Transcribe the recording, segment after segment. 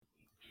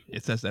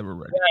It says that we're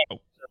ready. Oh.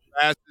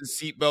 Fasten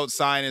seatbelt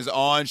sign is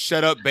on.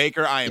 Shut up,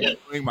 Baker. I am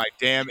doing my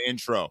damn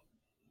intro.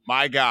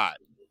 My God.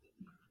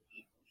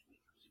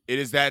 It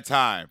is that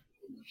time.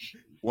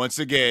 Once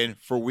again,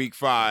 for week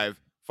 5,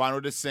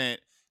 Final Descent.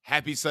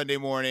 Happy Sunday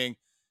morning.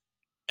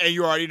 And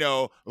you already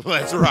know,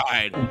 let's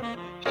ride.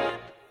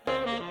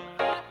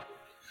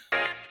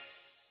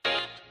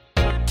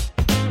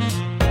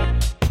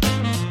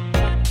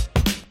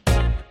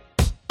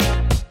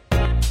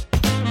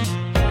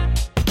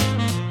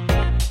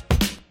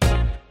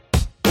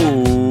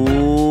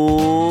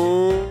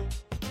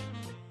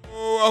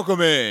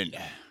 Welcome in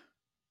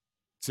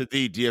to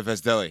the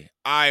DFS Deli.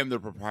 I am the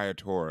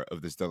proprietor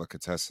of this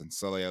delicatessen,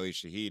 Saleh Ali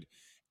Shahid.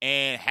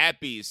 And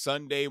happy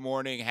Sunday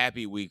morning,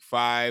 happy week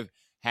 5,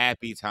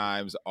 happy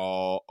times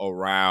all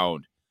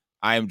around.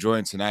 I am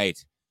joined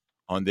tonight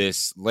on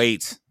this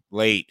late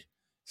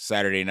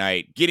Saturday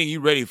night, getting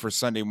you ready for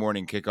Sunday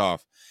morning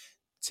kickoff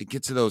to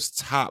get to those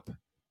top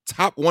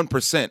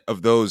 1%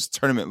 of those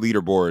tournament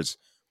leaderboards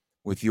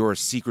with your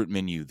secret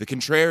menu, the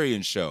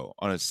Contrarian Show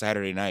on a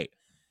Saturday night.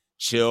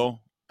 Chill,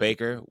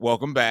 Baker,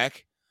 welcome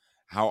back.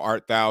 How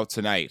art thou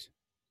tonight?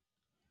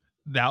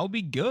 That'll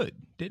be good.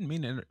 Didn't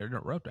mean to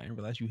interrupt. I didn't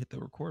realize you hit the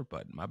record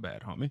button. My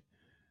bad, homie.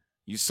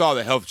 You saw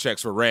the health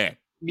checks were ran.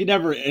 You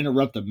never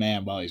interrupt a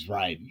man while he's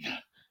riding.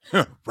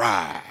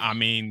 Right. I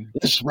mean,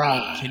 Let's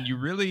ride. Can you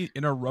really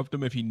interrupt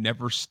him if he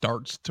never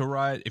starts to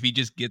ride? If he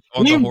just gets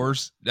on the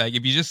horse? Like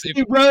if you just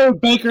he rode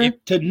Baker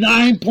to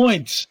 9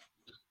 points.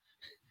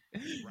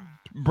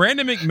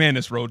 Brandon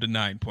McManus rode to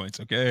 9 points,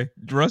 okay?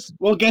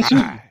 Well, guess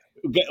who?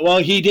 Well,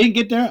 he didn't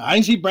get there.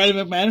 I see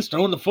Brandon McManus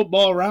throwing the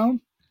football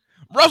around.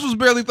 Russ was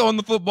barely throwing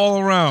the football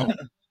around.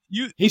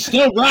 He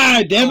still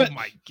ride, damn it. Oh,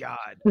 my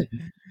God.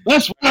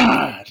 Let's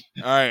ride.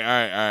 All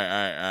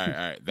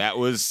right. That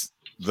was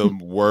the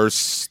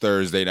worst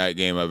Thursday night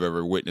game I've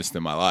ever witnessed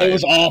in my life. It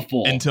was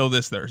awful. Until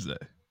this Thursday.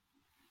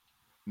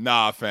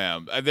 Nah,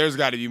 fam. There's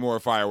got to be more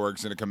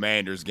fireworks in a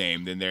Commanders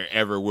game than there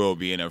ever will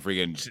be in a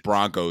freaking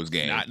Broncos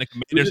game. Not in a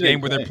Commanders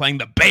game where they're playing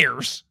the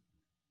Bears.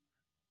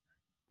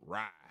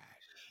 Right.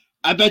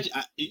 I bet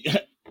you,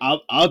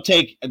 I'll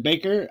take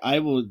Baker. I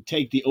will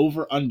take the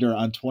over under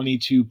on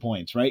 22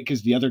 points, right?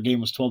 Because the other game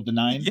was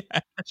 12-9. Yeah.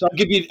 So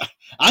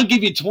I'll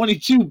give you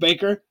 22,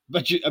 Baker.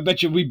 I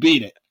bet you we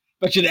beat it.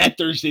 Bet you that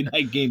Thursday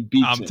night game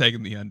beats I'm it.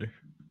 taking the under.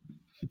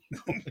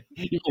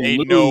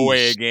 Ain't no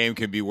way a game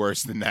can be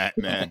worse than that,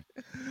 man.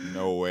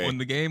 No way. When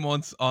the game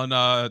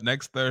on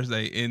next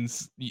Thursday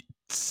ends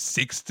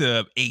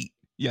 6-8.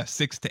 Yeah,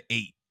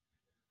 6-8.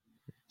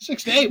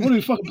 6-8. What are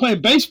we fucking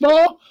playing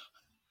baseball?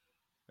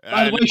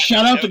 By the way,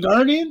 shout out the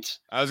Guardians.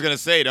 I was gonna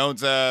say, don't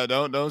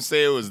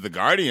say it was the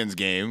Guardians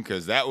game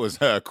because that was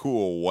a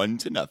cool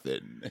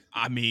 1-0.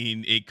 I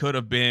mean, it could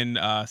have been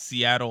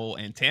Seattle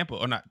and Tampa,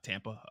 or not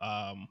Tampa,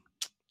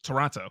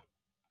 Toronto.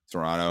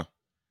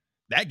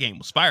 That game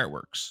was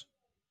fireworks.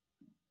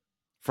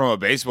 From a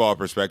baseball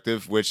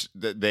perspective, which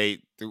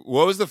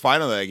what was the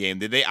final of that game?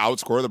 Did they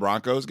outscore the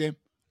Broncos game?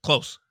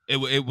 Close.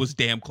 It was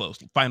damn close.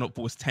 Final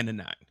was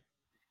 10-9.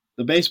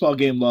 The baseball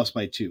game lost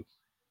by 2.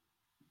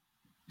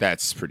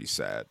 That's pretty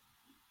sad.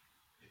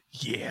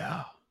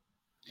 Yeah.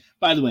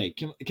 By the way,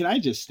 can I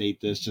just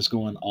state this, just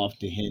going off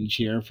the hinge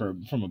here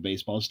from a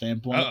baseball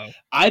standpoint? Uh-oh.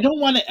 I don't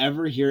want to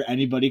ever hear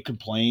anybody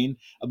complain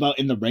about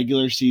in the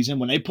regular season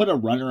when they put a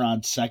runner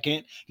on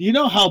second. Do you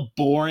know how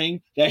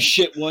boring that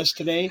shit was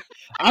today?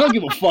 I don't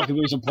give a fuck if it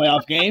was a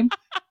playoff game.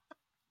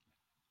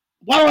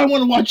 Why do I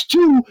want to watch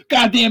 2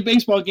 goddamn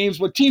baseball games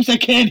with teams that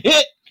can't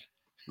hit?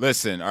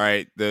 Listen, all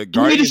right, the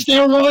Give me the Guardians.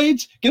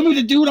 steroids. Give me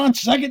the dude on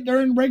second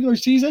during the regular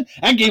season.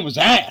 That game was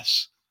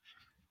ass.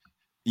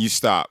 You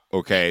stop,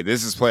 okay?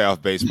 This is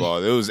playoff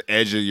baseball. It was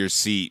edge of your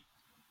seat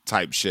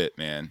type shit,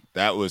 man.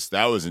 That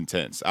was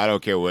intense. I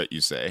don't care what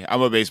you say.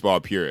 I'm a baseball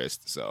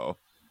purist, so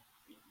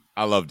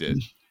I loved it.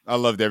 I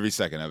loved every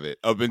second of it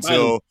up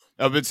until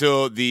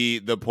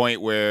the point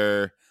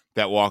where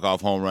that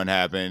walk-off home run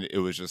happened. It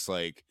was just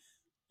like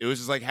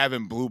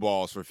having blue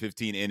balls for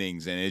 15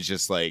 innings, and it's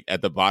just like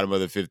at the bottom of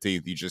the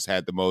 15th, you just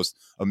had the most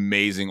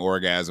amazing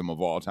orgasm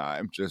of all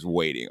time, just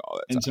waiting all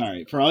that time. And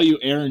sorry, for all you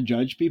Aaron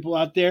Judge people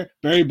out there,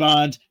 Barry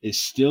Bonds is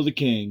still the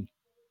king,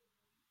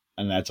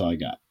 and that's all I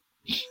got.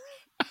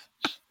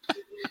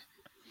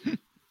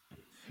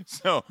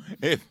 So,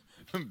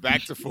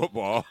 back to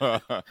football.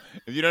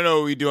 If you don't know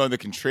what we do on the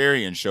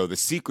Contrarian Show, the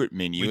secret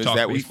menu is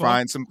that we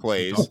find some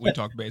plays. We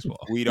talk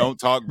baseball. We don't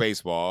talk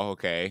baseball,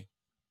 okay?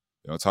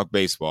 We don't talk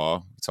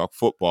baseball. We talk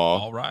football.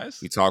 All rise.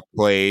 We talk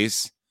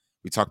plays.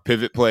 We talk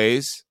pivot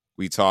plays.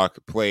 We talk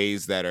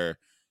plays that are,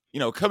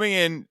 coming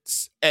in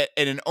at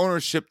an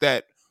ownership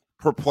that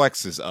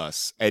perplexes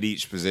us at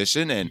each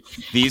position. And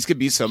these could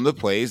be some of the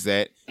plays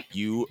that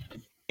you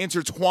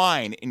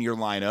intertwine in your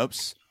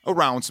lineups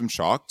around some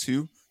chalk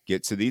to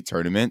get to the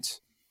tournament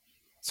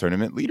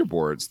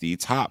leaderboards. The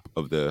top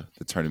of the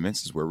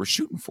tournaments is where we're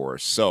shooting for.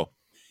 So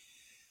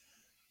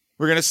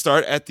we're going to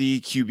start at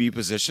the QB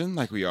position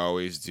like we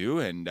always do.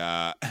 And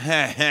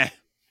I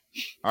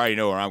already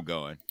know where I'm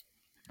going.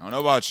 I don't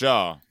know about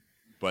y'all,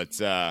 but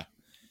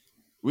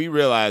we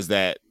realize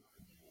that,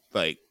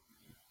 like,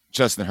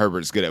 Justin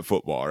Herbert's good at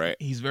football, right?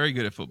 He's very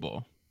good at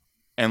football.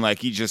 And, like,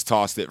 he just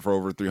tossed it for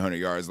over 300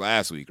 yards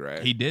last week,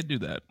 right? He did do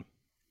that.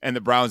 And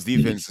the Browns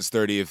defense is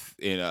 30th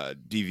in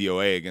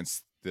DVOA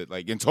against the,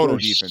 like, in total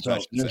defense, I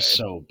should they're say.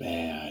 so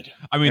bad.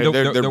 I mean,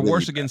 they're really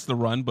worse bad against the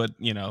run, but,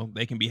 you know,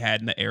 they can be had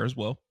in the air as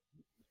well.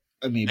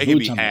 I mean, they can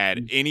be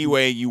had any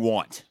way you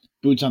want.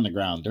 Boots on the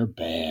ground, they're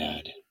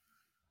bad.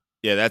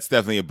 Yeah, that's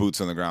definitely a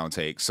boots on the ground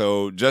take.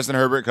 So Justin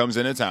Herbert comes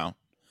into town,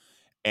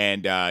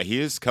 and he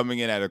is coming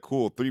in at a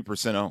cool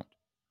 3% owned.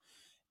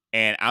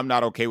 And I'm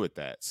not okay with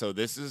that. So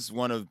this is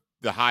one of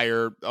the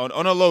higher,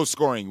 on a low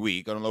scoring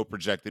week, on a low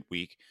projected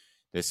week,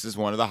 this is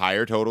one of the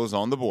higher totals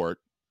on the board.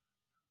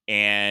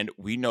 And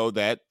we know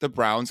that the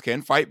Browns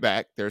can fight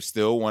back. They're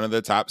still one of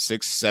the top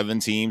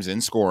 6-7 teams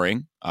in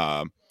scoring.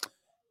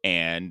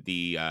 And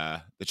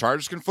the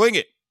Chargers can fling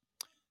it.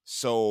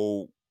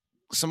 So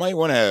somebody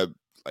want to,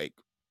 like,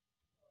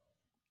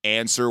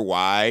 answer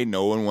why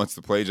no one wants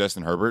to play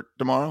Justin Herbert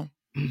tomorrow?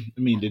 I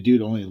mean, the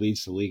dude only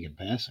leads the league in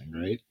passing,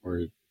 right?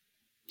 Or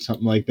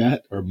something like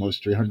that, or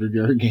most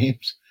 300-yard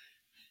games.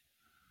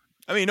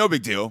 I mean, no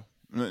big deal.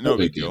 No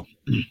big deal.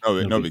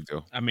 No big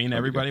deal. I mean,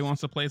 everybody wants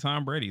to play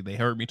Tom Brady. They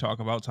heard me talk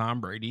about Tom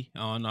Brady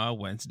on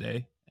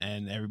Wednesday,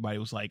 and everybody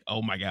was like,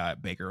 "Oh my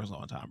God, Baker was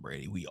on Tom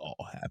Brady. We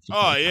all have to."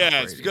 Oh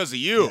yeah, it's because of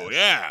you.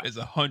 Yes. It's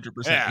 100%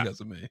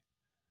 because of me.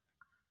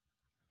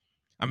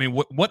 I mean,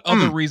 what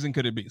other reason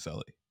could it be,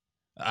 Sully?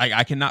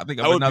 I cannot think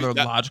of another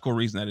logical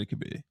reason that it could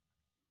be.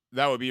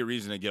 That would be a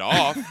reason to get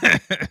off.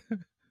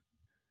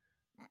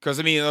 Because,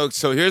 I mean, look,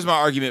 so here's my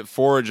argument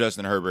for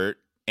Justin Herbert,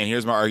 and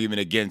here's my argument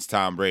against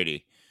Tom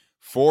Brady.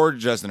 For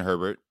Justin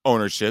Herbert,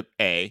 ownership,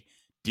 A,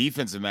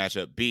 defensive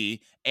matchup,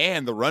 B,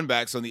 and the run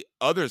backs on the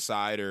other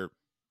side are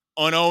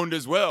unowned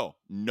as well.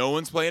 No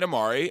one's playing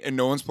Amari, and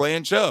no one's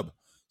playing Chubb.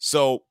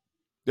 So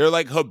they're,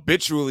 like,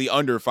 habitually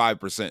under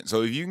 5%.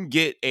 So if you can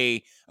get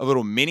a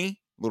little mini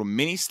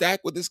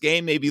stack with this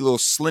game, maybe a little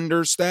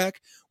slender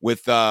stack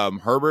with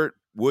Herbert,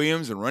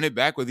 Williams, and run it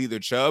back with either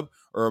Chubb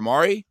or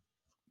Amari,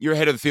 you're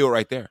ahead of the field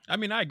right there. I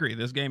mean, I agree.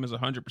 This game is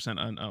 100%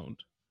 unowned.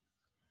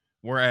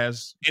 And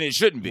it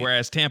shouldn't be.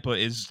 Whereas Tampa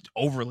is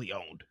overly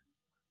owned.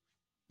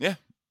 Yeah,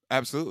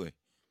 absolutely.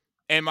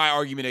 And my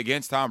argument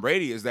against Tom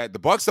Brady is that the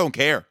Bucs don't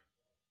care.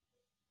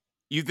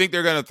 You think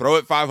they're going to throw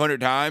it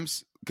 500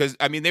 times? Because,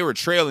 I mean, they were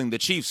trailing the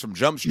Chiefs from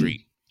Jump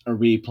Street. Are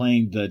we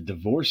playing the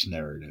divorce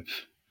narrative?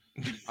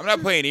 I'm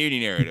not playing any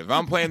narrative.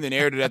 I'm playing the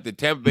narrative that the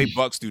Tampa Bay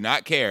Bucs do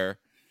not care,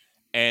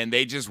 and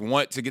they just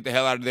want to get the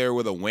hell out of there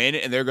with a win,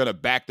 and they're going to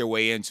back their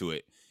way into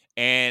it.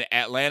 And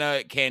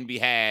Atlanta can be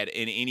had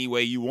in any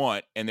way you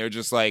want, and they're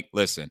just like,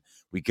 listen,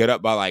 we get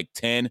up by like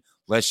 10,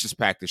 let's just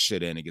pack this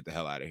shit in and get the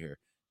hell out of here.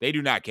 They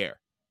do not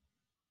care.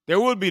 There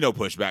would be no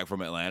pushback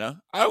from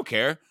Atlanta. I don't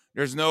care.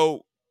 There's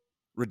no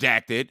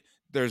redacted.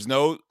 There's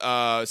no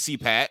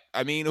CPAT.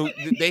 I mean,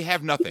 they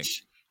have nothing.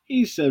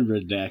 He said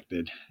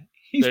redacted.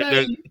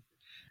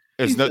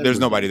 There's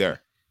nobody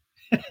there.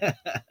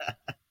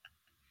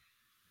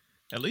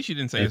 At least you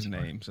didn't say his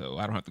name, so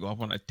I don't have to go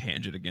off on a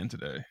tangent again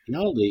today.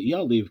 Y'all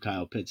leave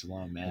Kyle Pitts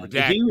alone, man.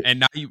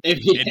 And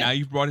now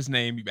you've brought his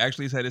name. You've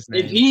actually said his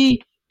name.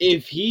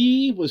 If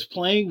he was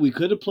playing, we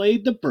could have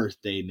played the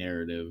birthday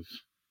narrative.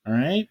 All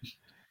right.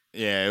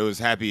 Yeah, it was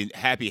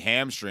happy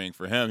hamstring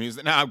for him. He was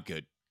like, "No, I'm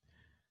good."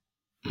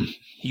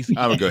 He's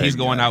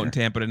going out in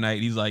Tampa tonight.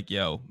 He's like,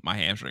 "Yo, my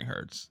hamstring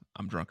hurts.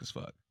 I'm drunk as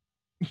fuck."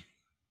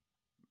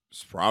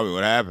 It's probably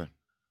what happened.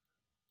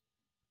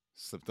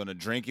 Slipped on a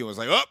drink. He was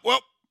like, "Oh,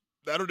 well,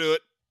 that'll do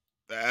it.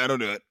 That'll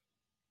do it."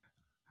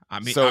 I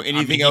mean, so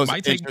anything else?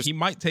 He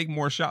might take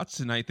more shots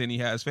tonight than he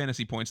has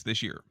fantasy points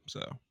this year.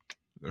 So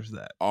there's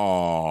that.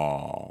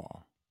 Oh,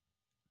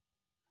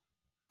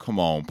 come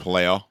on,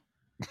 player!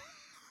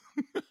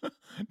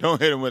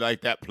 Don't hit him with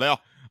like that, player.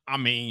 I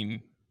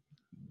mean,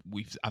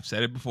 I've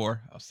said it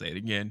before. I'll say it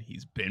again.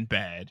 He's been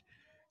bad.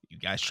 You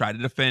guys try to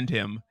defend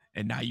him,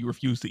 and now you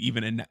refuse to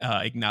even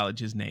acknowledge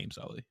his name,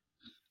 Sully.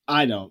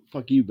 I don't.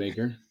 Fuck you,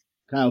 Baker.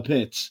 Kyle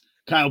Pitts.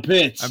 I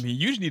mean,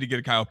 you just need to get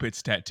a Kyle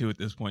Pitts tattoo at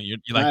this point. You're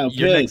like,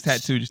 your next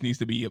tattoo just needs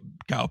to be a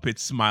Kyle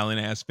Pitts smiling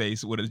ass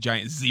face with a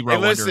giant zero.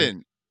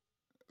 Hey,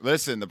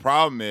 listen. The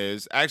problem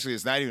is, actually,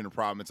 it's not even a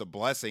problem. It's a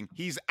blessing.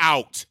 He's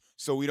out,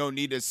 so we don't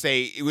need to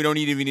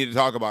even need to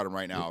talk about him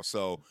right now.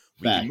 So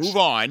we can move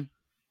on.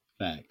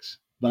 Facts.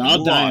 But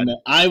I'll die on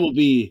that. I will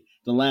be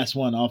the last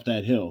one off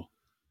that hill.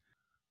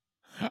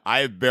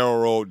 I barrel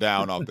rolled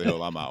down off the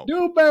hill. I'm out.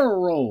 Do a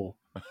barrel roll.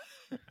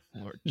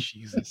 Lord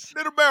Jesus.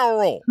 Did a barrel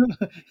roll.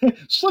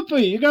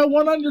 Slippy, you got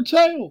one on your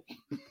tail.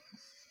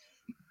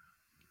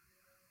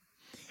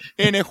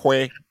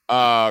 Anyway,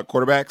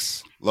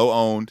 quarterbacks, low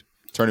owned,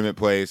 tournament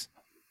plays,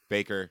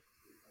 Baker.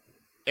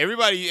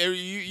 Everybody,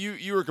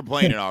 you were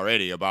complaining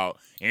already about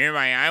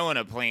everybody I want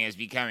to play is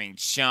becoming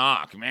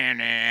chalk,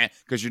 man,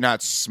 because you're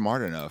not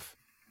smart enough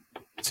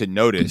to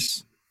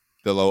notice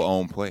the low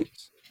owned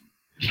plays.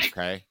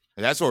 Okay?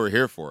 And that's what we're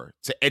here for,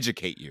 to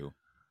educate you.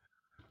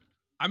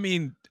 I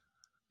mean,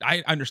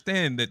 I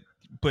understand that,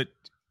 but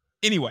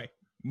anyway,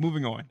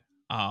 moving on.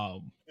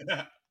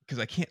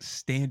 because I can't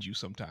stand you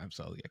sometimes,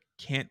 Sully. I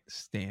can't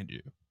stand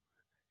you.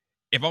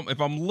 If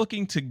I'm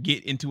looking to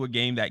get into a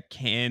game that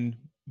can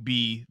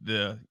be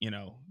the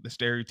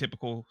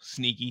stereotypical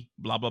sneaky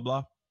blah blah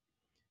blah,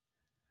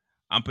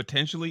 I'm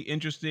potentially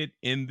interested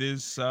in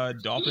this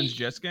Dolphins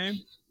Jets game.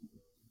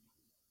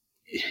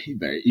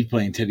 You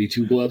playing Teddy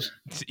Two Gloves?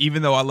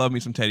 Even though I love me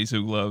some Teddy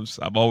Two Gloves,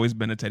 I've always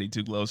been a Teddy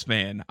Two Gloves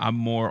fan. I'm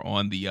more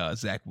on the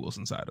Zach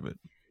Wilson side of it.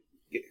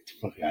 Get the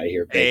fuck out of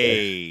here, Baker.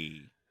 Hey.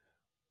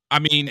 I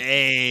mean,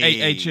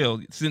 hey,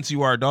 chill. Since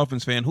you are a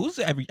Dolphins fan, who's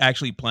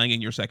actually playing in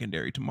your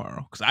secondary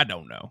tomorrow? Because I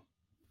don't know.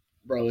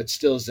 Bro, it's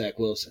still Zach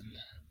Wilson.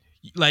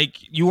 Like,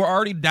 you were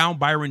already down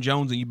Byron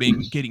Jones and you've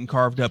been getting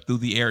carved up through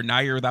the air. Now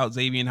you're without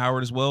Xavier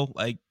Howard as well.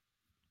 Like,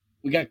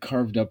 we got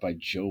carved up by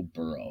Joe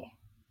Burrow.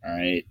 All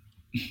right.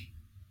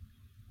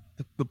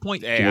 The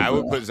point. Hey, I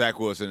would put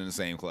Zach Wilson in the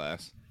same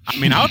class. I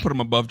mean, I would put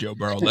him above Joe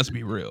Burrow. Let's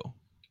be real.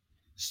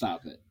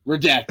 Stop it.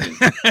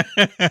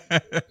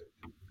 Redacted.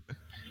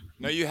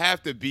 No, you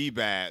have to be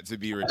bad to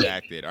be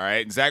redacted. All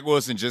right. And Zach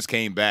Wilson just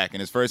came back, and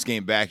his first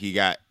game back, he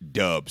got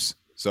dubs.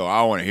 So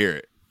I want to hear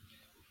it.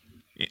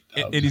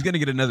 And he's going to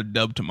get another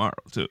dub tomorrow,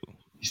 too.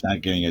 He's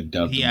not getting a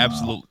dub. He tomorrow.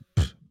 Absolutely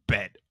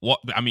bet.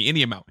 What? I mean,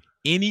 any amount.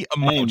 Any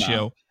amount,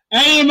 chill.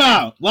 Any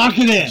amount. Lock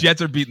it in.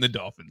 Jets are beating the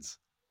Dolphins.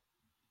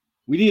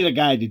 We need a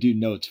guy to do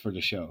notes for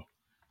the show.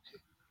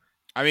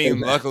 I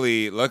mean,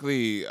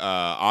 luckily,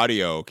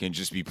 audio can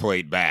just be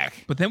played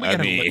back. But then we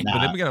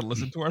gotta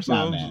listen to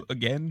ourselves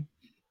again.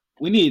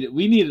 We need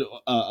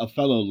a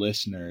fellow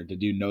listener to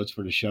do notes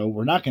for the show.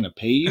 We're not going to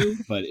pay you,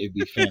 but it'd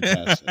be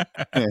fantastic.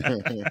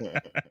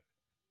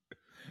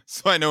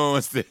 So I no one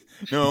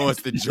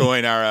wants to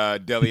join our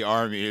Delhi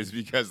army is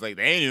because like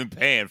they ain't even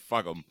paying.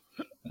 Fuck them.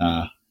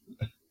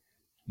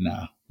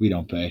 Nah, we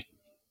don't pay.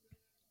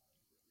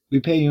 We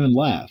pay you in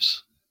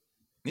laughs.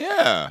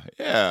 Yeah.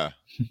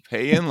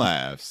 Pay in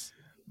laughs.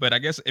 But I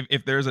guess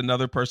if there's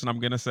another person I'm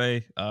going to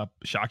say,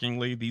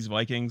 shockingly, these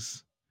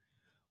Vikings,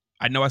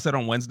 I know I said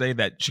on Wednesday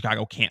that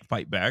Chicago can't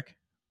fight back,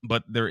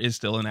 but there is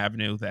still an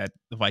avenue that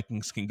the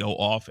Vikings can go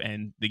off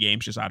and the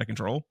game's just out of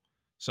control.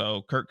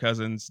 So Kirk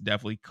Cousins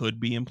definitely could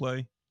be in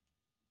play,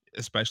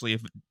 especially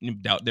if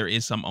there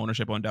is some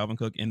ownership on Dalvin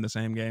Cook in the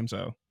same game.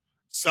 So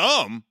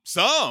some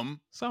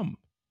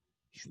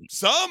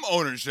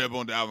ownership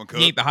on Dalvin Cook.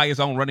 He ain't the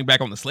highest owned running back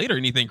on the slate or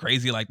anything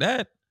crazy like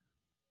that.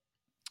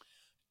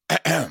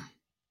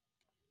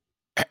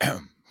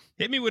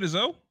 Hit me with his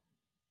O.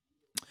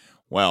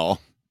 Well,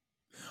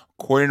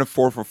 according to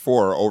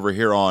 4for4 over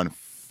here on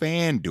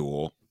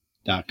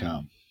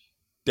Fanduel.com,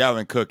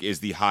 Dalvin Cook is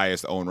the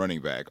highest owned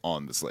running back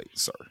on the slate,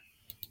 sir.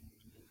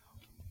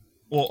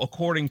 Well,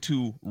 according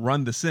to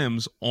Run the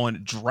Sims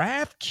on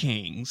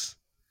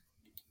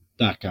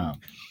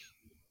Draftkings.com,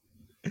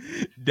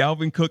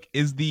 Dalvin Cook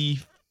is the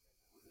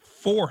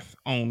fifth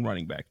owned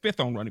running back.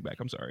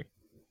 I'm sorry.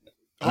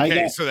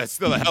 Okay, so that's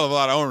still a hell of a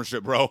lot of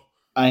ownership, bro.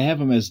 I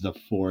have him as the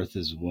fourth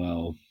as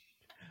well.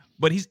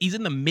 But he's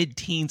in the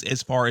mid-teens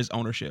as far as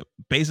ownership.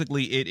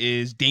 Basically, it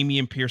is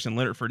Damian Pierce and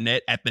Leonard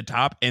Fournette at the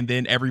top, and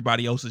then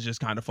everybody else is just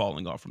kind of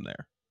falling off from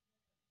there.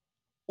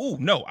 Oh,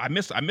 no, I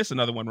missed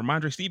another one.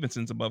 Ramondre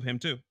Stevenson's above him,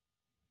 too.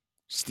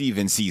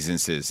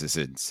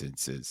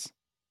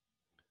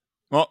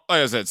 Well,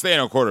 like I said,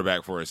 staying on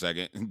quarterback for a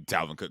second.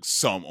 Dalvin Cook,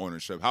 some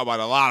ownership. How about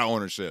a lot of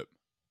ownership?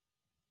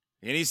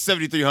 And he's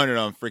 7,300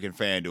 on freaking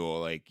FanDuel.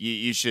 Like,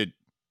 you should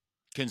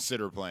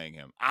consider playing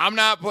him. I'm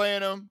not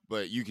playing him,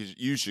 but you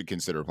should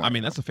consider playing him. I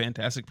mean, that's a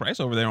fantastic price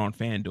over there on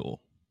FanDuel.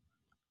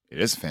 It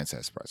is a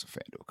fantastic price on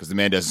FanDuel because the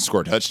man doesn't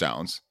score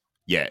touchdowns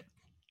yet.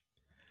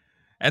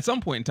 At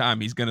some point in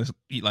time, he's gonna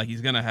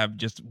have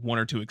just one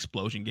or two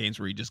explosion games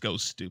where he just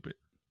goes stupid.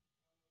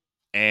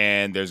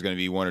 And there's gonna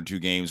be one or two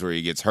games where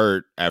he gets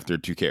hurt after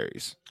 2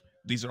 carries.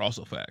 These are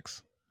also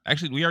facts.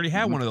 Actually, we already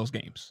had one of those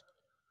games.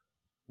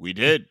 We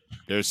did.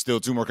 There's still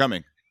 2 more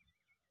coming.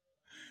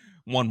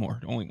 Only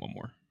one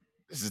more.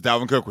 This is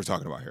Dalvin Cook we're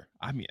talking about here.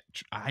 I mean,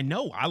 I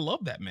know. I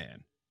love that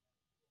man.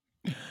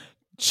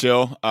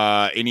 Chill.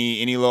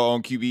 Any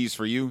low-owned QBs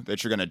for you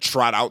that you're going to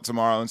trot out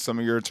tomorrow in some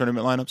of your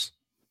tournament lineups?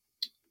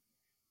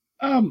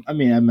 I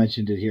mean, I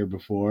mentioned it here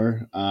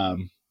before.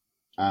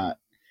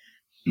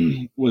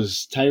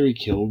 Was Tyreek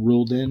Hill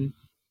ruled in?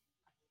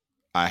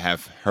 I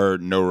have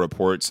heard no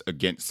reports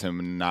against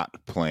him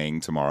not playing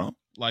tomorrow.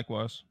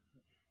 Likewise.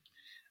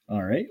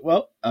 All right.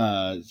 Well,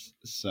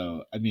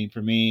 so I mean,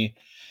 for me,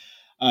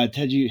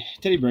 Teddy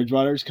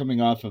Bridgewater's coming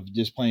off of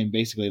just playing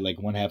basically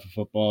like one half of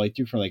football. He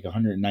threw for like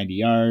 190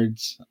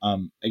 yards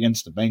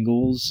against the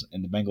Bengals,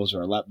 and the Bengals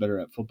are a lot better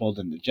at football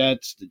than the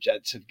Jets. The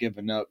Jets have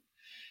given up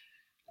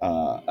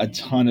a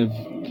ton of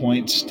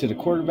points to the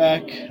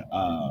quarterback.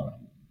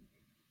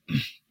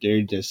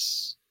 They're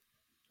just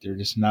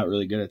not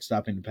really good at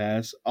stopping the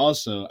pass.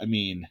 Also, I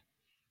mean,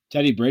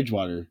 Teddy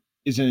Bridgewater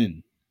is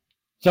in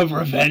the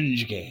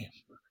revenge game.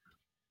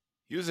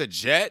 He was a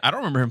Jet? I don't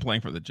remember him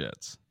playing for the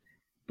Jets.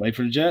 Play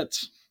for the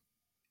Jets.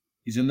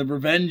 He's in the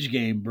revenge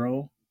game,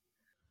 bro.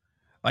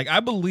 Like, I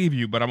believe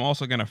you, but I'm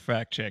also going to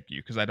fact check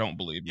you because I don't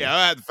believe you. Yeah,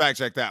 I'll have to fact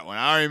check that one.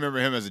 I don't remember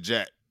him as a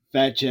Jet.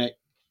 Fact check.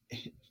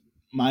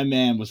 My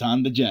man was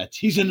on the Jets.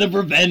 He's in the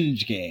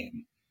revenge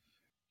game.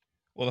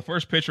 Well, the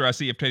first picture I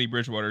see of Teddy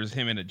Bridgewater is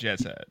him in a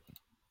Jets hat.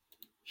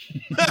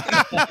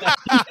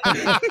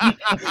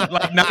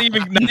 Like not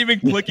even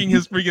clicking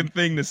his freaking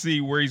thing to see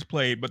where he's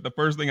played, but the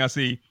first thing I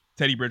see,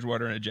 Teddy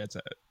Bridgewater in a Jets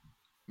hat.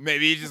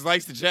 Maybe he just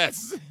likes the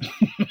Jets.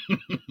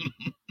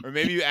 Or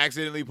maybe you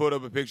accidentally put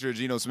up a picture of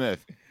Geno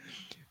Smith.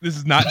 This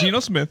is not Geno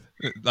Smith.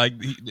 Like,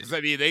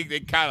 I mean, they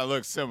kind of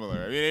look similar.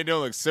 I mean, they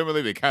don't look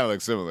similar. They kind of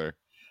look similar.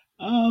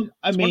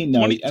 I mean,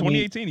 no.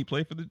 2018, he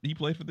played for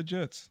the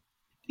Jets.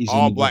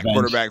 All black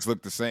quarterbacks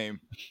look the same.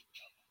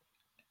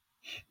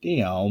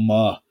 Damn.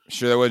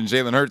 Sure that wasn't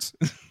Jalen Hurts?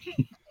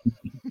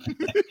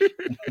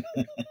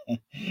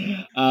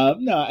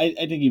 No, I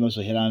think you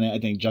mostly hit on it. I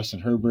think Justin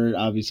Herbert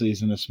obviously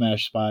is in a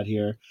smash spot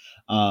here.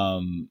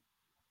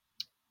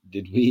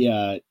 Did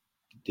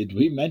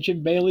we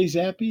mention Bailey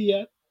Zappi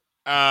yet?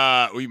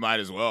 We might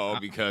as well,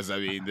 because I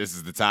mean, this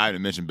is the time to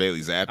mention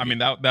Bailey Zappi. I mean,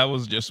 that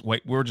was just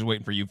we were just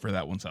waiting for you for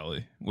that one,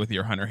 Sully, with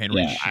your Hunter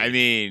Henry. Yeah.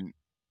 Shit.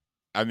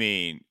 I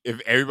mean, if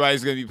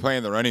everybody's going to be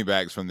playing the running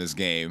backs from this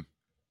game,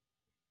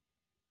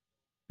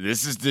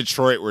 this is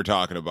Detroit we're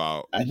talking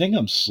about. I think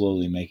I'm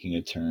slowly making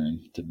a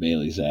turn to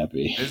Bailey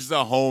Zappi. This is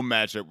a home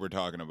matchup we're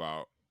talking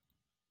about.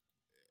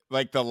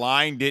 Like, the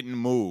line didn't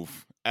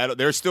move.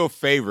 They're still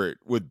favored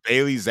with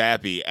Bailey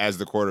Zappi as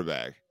the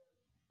quarterback.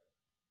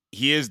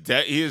 He is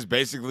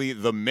basically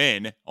the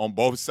men on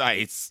both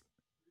sides.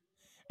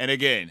 And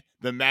again,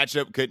 the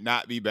matchup could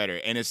not be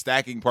better. And his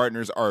stacking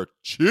partners are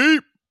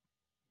cheap.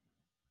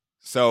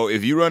 So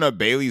if you run a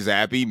Bailey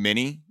Zappi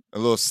mini, a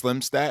little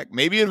slim stack,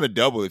 maybe even a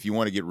double if you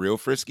want to get real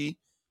frisky,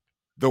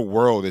 the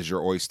world is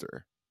your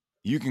oyster.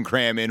 You can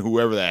cram in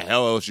whoever the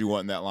hell else you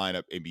want in that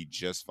lineup and be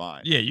just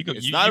fine. Yeah, you could.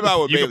 It's not about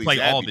what Bailey could play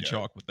Zappi all the does.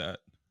 chalk with that.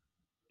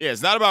 Yeah,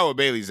 it's not about what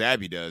Bailey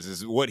Zappi does.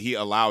 It's what he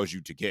allows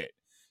you to get.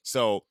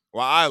 So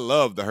while I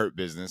love the Hurt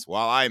business,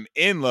 while I'm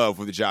in love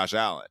with Josh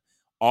Allen,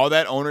 all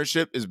that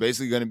ownership is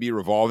basically going to be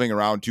revolving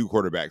around two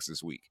quarterbacks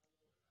this week.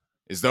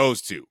 It's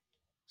those two.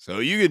 So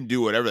you can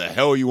do whatever the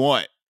hell you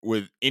want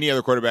with any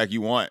other quarterback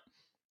you want.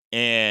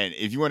 And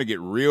if you want to get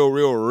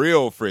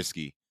real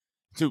frisky,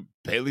 to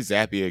Bailey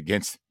Zappi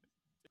against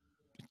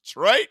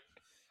Detroit,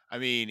 I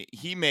mean,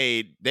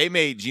 they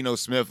made Geno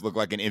Smith look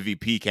like an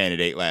MVP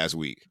candidate last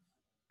week.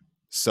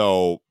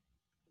 So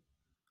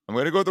I'm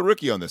going to go with the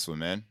rookie on this one,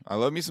 man. I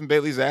love me some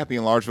Bailey Zappi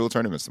in large field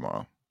tournaments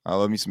tomorrow. I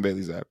love me some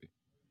Bailey Zappi.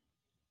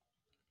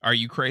 Are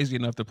you crazy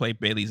enough to play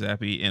Bailey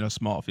Zappi in a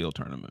small field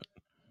tournament?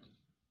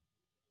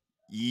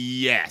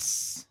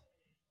 Yes.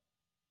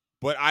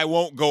 But I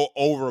won't go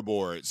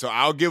overboard. So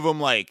I'll give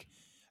him I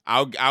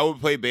would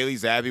play Bailey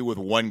Zappi with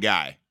one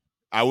guy.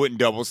 I wouldn't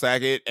double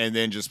stack it and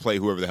then just play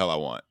whoever the hell I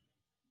want.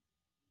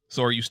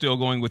 So are you still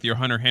going with your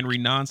Hunter Henry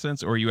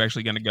nonsense, or are you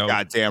actually going to go?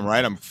 Goddamn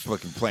right, I'm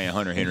fucking playing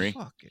Hunter Henry.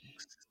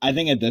 I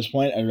think at this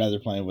point, I'd rather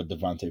play with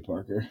Devontae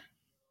Parker.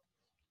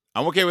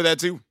 I'm okay with that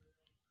too.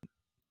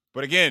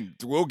 But again,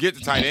 we'll get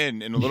to tight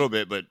end in a little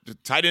bit, but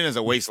tight end is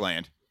a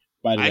wasteland.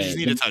 I just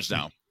need a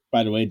touchdown.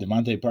 By the way,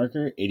 Devontae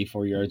Parker,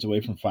 84 yards away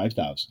from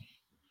 5,000.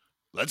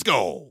 Let's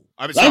go.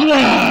 That's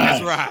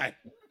right.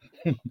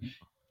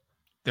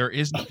 There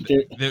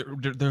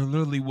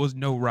literally was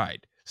no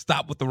ride.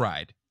 Stop with the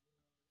ride.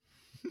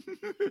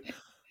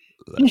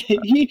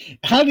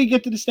 How did he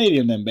get to the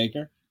stadium then,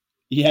 Baker?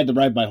 He had to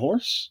ride by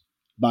horse,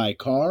 by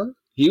car.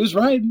 He was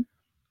riding.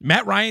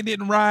 Matt Ryan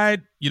didn't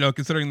ride,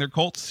 considering they're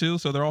Colts too,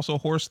 so they're also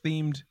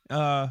horse-themed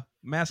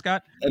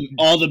mascot. And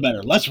all the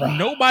better. Let's ride.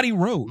 Nobody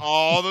rode.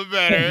 All the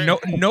better.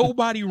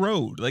 Nobody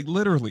rode. Like,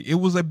 literally, it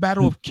was a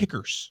battle of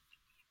kickers.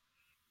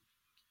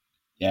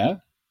 Yeah,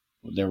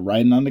 they're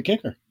riding on the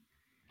kicker.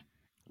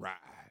 Right.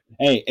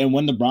 Hey, and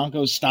when the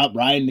Broncos stopped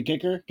riding the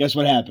kicker, guess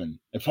what happened?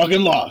 They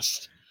fucking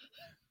lost.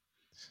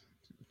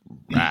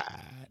 Right.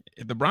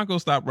 If the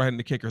Broncos stop riding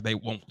the kicker, they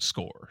won't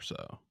score.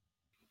 So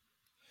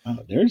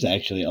there's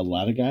actually a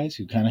lot of guys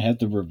who kind of have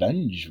the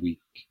revenge week.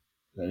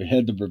 They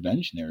had the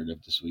revenge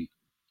narrative this week.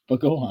 But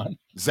go on.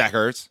 Zach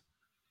Ertz.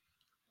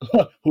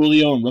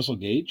 Julio and Russell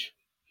Gage.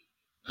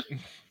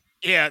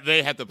 Yeah,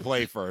 they had to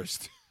play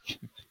first.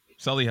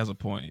 Sully has a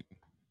point.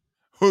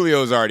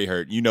 Julio's already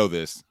hurt. You know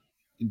this.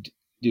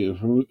 Dude,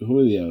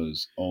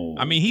 Julio's old.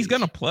 I mean, he's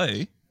going to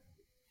play.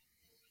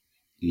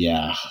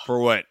 Yeah. For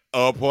what?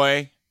 A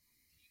play?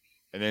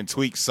 And then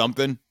tweak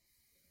something?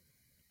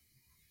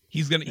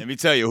 Let me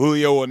tell you,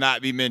 Julio will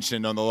not be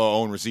mentioned on the low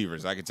own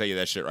receivers. I can tell you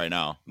that shit right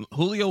now.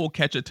 Julio will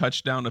catch a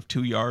touchdown of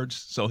 2 yards,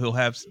 so he'll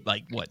have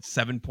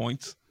 7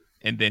 points,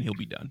 and then he'll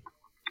be done.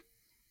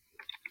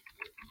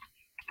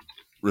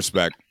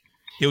 Respect.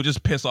 He'll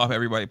just piss off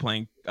everybody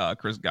playing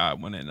Chris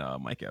Godwin and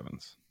Mike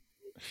Evans,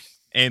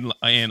 and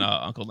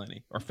Uncle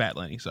Lenny or Fat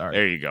Lenny. Sorry.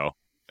 There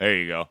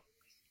you go.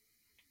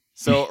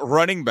 So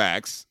running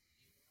backs,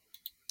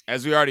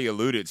 as we already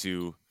alluded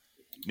to,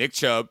 Nick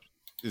Chubb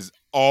is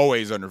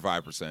always under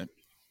 5%.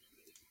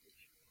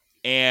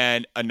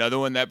 And another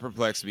one that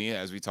perplexed me,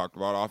 as we talked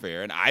about off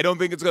air, and I don't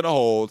think it's going to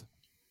hold,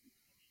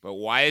 but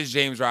why is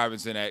James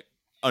Robinson at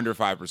under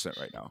 5%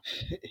 right now?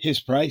 His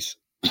price.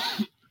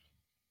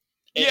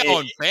 Yeah,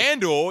 on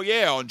FanDuel,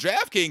 yeah, on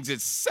Draftkings,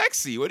 it's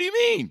sexy. What do you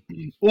mean?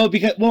 Well,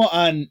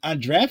 on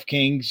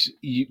DraftKings,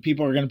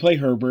 people are going to play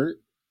Herbert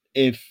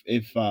if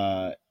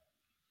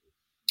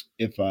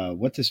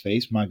what's his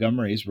face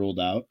Montgomery is ruled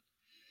out.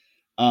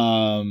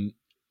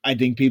 I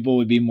think people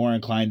would be more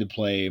inclined to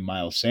play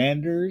Miles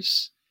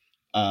Sanders,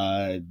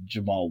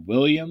 Jamal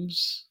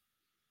Williams.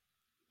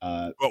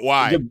 But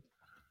why?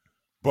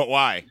 But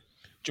why?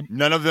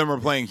 None of them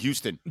are playing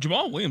Houston.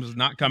 Jamal Williams is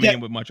not coming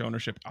in with much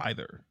ownership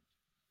either.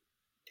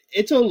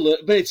 It's a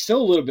little, but it's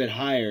still a little bit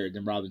higher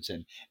than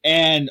Robinson,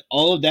 and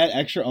all of that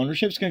extra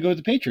ownership is going to go to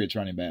the Patriots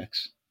running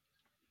backs.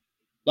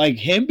 Like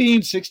him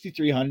being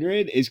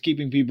 6,300 is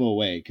keeping people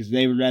away because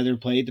they would rather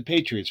play the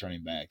Patriots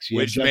running backs,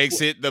 which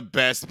makes it the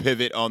best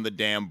pivot on the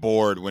damn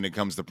board when it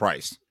comes to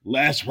price.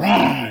 Last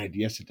ride,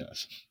 yes, it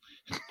does.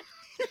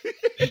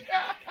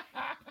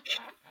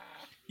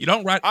 You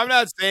don't ride. I'm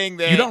not saying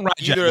that you don't ride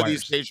either Jaguars. of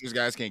these Patriots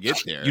guys can't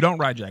get there. You don't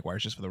ride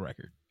Jaguars, just for the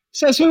record.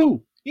 Says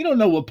who? You don't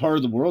know what part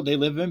of the world they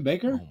live in,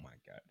 Baker. Oh my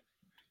god.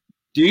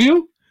 Do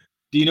you?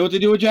 Do you know what they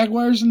do with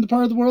Jaguars in the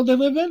part of the world they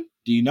live in?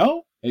 Do you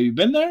know? Have you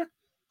been there?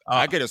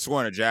 I could have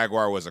sworn a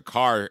Jaguar was a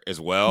car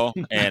as well,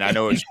 and I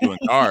know it's doing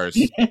cars.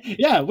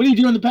 Yeah, what do you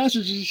do in the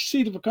passenger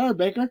seat of a car,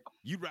 Baker?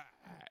 You ride.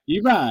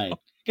 You ride.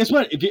 Guess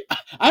what?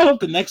 I hope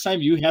the next time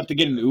you have to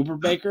get an Uber,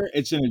 Baker,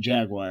 it's in a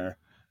Jaguar.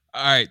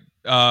 All right.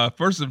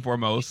 First and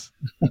foremost,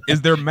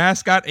 is their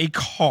mascot a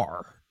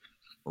car?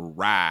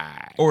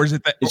 Right. Or is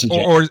it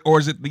or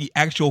is it the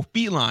actual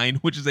feline,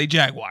 which is a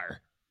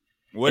jaguar?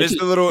 What is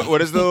the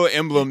little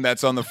emblem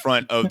that's on the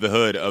front of the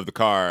hood of the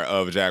car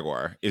of a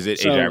Jaguar? Is it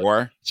a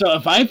Jaguar? So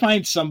if I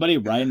find somebody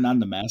riding on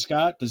the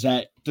mascot, does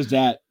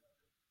that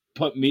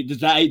put me?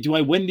 Do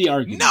I win the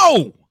argument?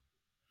 No.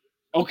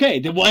 Okay,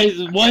 then why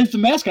does the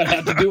mascot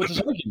have to do with this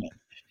argument?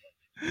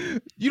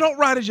 You don't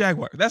ride a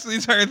Jaguar. That's the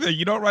entire thing.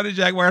 You don't ride a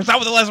Jaguar. Stop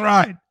with the let's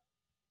ride.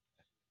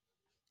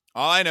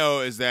 All I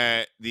know is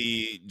that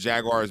the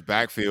Jaguars'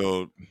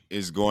 backfield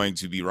is going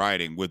to be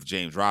riding with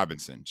James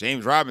Robinson.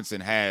 James Robinson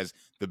has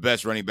the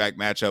best running back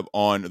matchup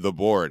on the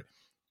board.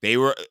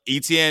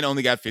 ETN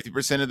only got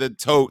 50% of the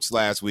totes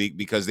last week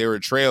because they were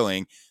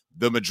trailing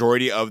the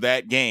majority of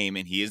that game,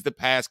 and he is the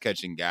pass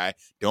catching guy.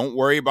 Don't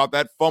worry about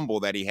that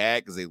fumble that he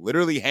had because they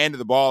literally handed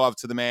the ball off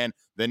to the man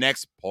the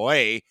next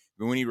play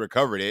when he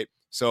recovered it.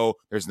 So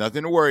there's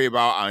nothing to worry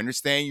about. I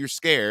understand you're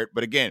scared,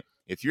 but again,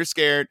 if you're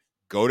scared,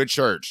 go to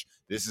church.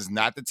 This is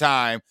not the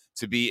time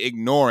to be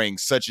ignoring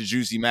such a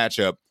juicy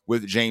matchup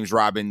with James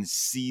Robinson's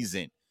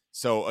season.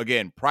 So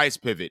again, price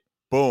pivot,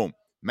 boom.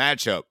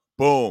 Matchup,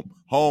 boom.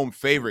 Home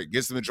favorite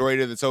gets the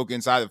majority of the token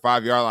inside the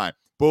 5-yard line.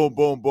 Boom,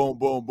 boom, boom,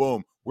 boom,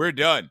 boom. We're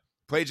done.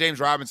 Play James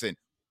Robinson,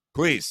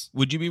 please.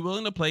 Would you be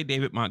willing to play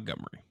David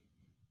Montgomery?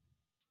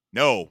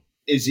 No.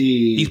 Is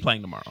he? He's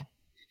playing tomorrow.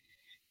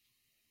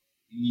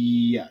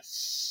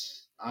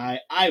 Yes,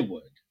 I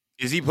would.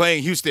 Is he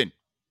playing Houston?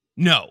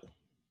 No.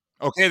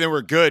 Okay, then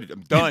we're good.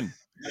 I'm done.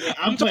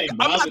 I'm not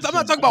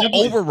talking about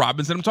over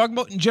Robinson. I'm talking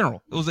about in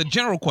general. It was a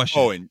general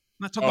question. I'm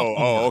not talking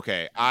about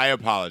okay. I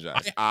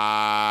apologize.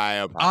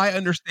 I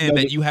understand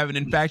that you have an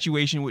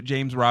infatuation with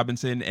James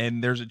Robinson,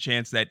 and there's a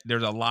chance that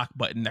there's a lock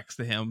button next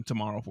to him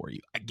tomorrow for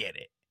you. I get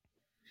it.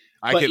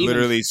 I could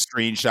literally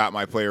screenshot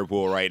my player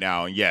pool right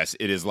now, and yes,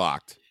 it is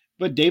locked.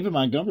 But David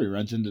Montgomery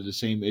runs into the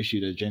same issue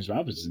that James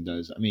Robinson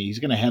does. I mean, he's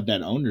going to have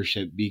that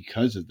ownership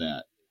because of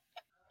that.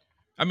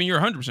 I mean, you're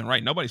 100%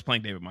 right. Nobody's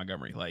playing David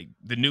Montgomery. Like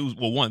the news,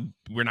 well, one,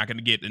 we're not going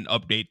to get an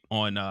update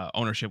on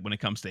ownership when it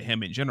comes to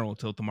him in general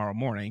until tomorrow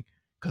morning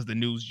because the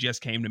news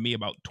just came to me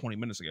about 20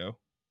 minutes ago.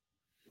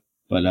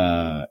 But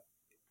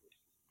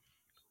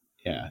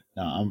yeah,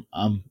 no,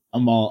 I'm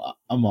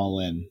all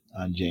in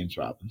on James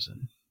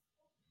Robinson.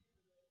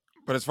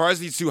 But as far as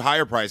these two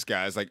higher price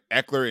guys like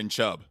Eckler and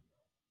Chubb,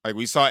 like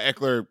we saw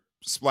Eckler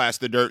splash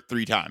the dirt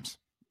 3 times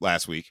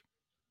last week.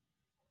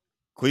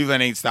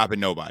 Cleveland ain't stopping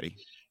nobody.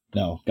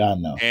 No, God,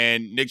 no.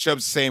 And Nick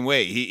Chubb's the same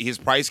way. His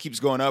price keeps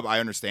going up. I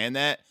understand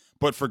that,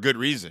 but for good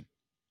reason.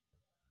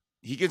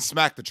 He can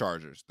smack the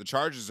Chargers. The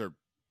Chargers are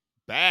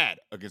bad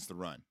against the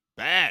run.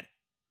 Bad.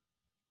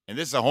 And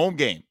this is a home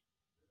game.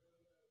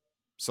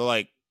 So,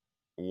 like,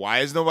 why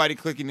is nobody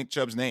clicking Nick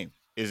Chubb's name?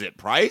 Is it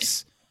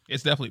price?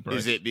 It's definitely price.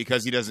 Is it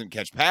because he doesn't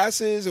catch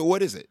passes? Or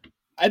what is it?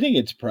 I think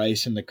it's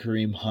price and the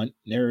Kareem Hunt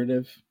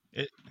narrative.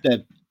 It's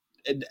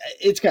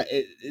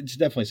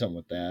definitely something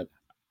with that.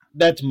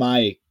 That's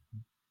my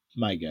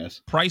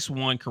guess. Price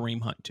 1,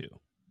 Kareem Hunt 2.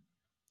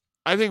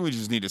 I think we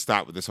just need to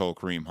stop with this whole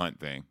Kareem Hunt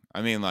thing.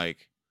 I mean,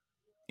 like,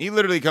 he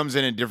literally comes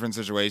in different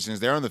situations.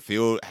 They're on the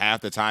field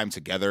half the time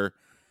together,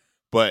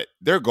 but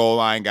they're goal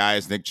line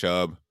guys, Nick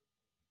Chubb.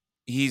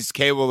 He's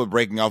capable of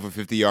breaking off a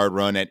 50-yard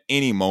run at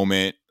any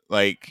moment.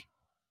 Like,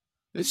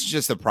 this is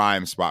just a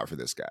prime spot for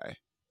this guy.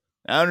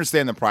 I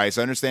understand the price.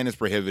 I understand it's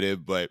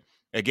prohibitive, but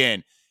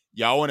again,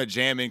 y'all want to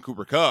jam in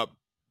Cooper Kupp,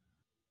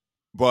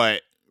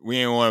 but we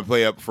ain't want to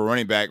play up for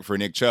running back for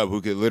Nick Chubb, who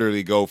could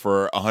literally go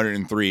for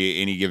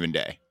 103 any given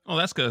day. Oh,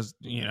 that's because,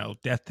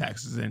 death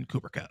taxes in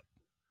Cooper Kupp.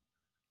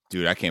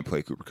 Dude, I can't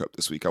play Cooper Kupp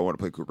this week. I want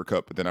to play Cooper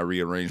Kupp, but then I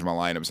rearrange my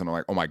lineups and I'm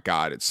like, oh my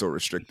God, it's so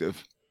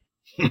restrictive.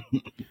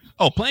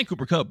 Playing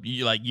Cooper Kupp,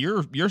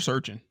 you're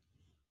searching.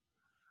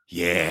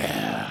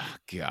 Yeah,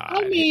 God.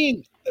 I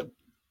mean,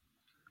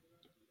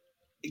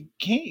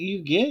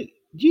 you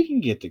can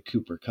get the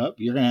Cooper Kupp.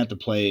 You're gonna have to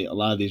play a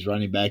lot of these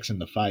running backs in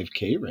the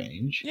 5K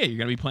range. Yeah, you're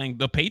gonna be playing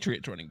the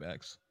Patriots running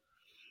backs.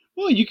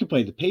 Well, you can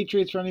play the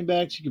Patriots running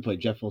backs. You can play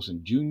Jeff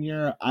Wilson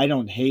Jr. I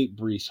don't hate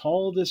Brees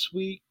Hall this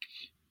week.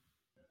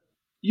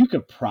 You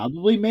could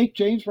probably make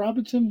James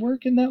Robinson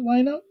work in that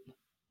lineup.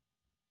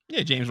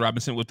 Yeah, James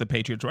Robinson with the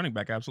Patriots running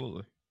back,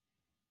 absolutely.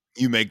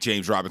 You make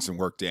James Robinson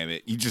work, damn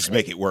it. You just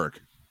make it work.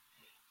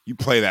 You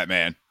play that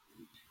man.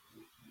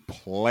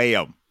 Play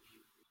him.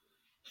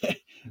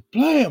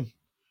 Play him.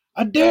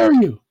 I dare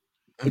you.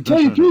 I tell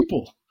you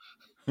people.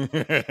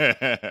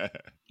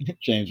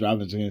 James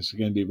Robinson is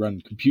going to be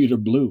running computer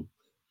blue.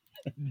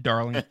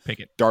 Darling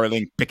Pickett.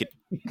 Darling Pickett.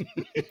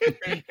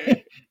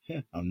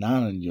 I'm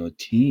not on your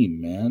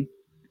team, man.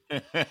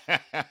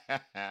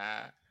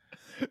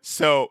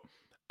 So,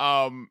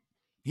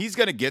 he's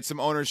going to get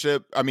some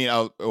ownership. I mean,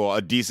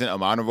 a decent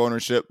amount of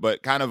ownership,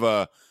 but kind of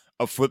a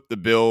flip the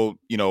bill,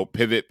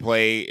 pivot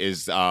play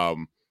is,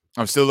 I'm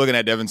still looking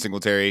at Devin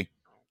Singletary.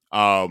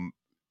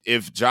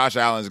 If Josh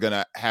Allen's going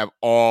to have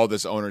all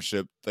this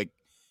ownership, like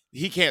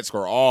he can't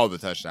score all the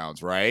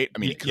touchdowns, right? I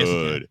mean, he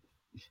could.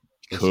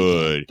 Yes,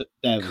 could.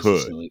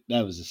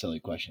 That was a silly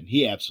question.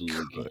 He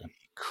absolutely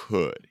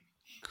could.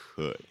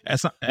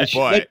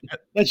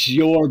 That's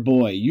your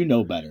boy. You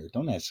know better.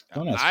 Don't ask.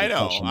 I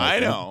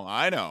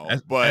know.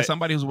 But as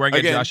somebody who's wearing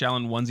a Josh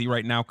Allen onesie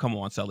right now, come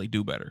on, Sully,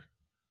 do better.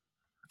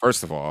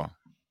 First of all,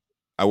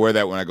 I wear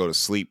that when I go to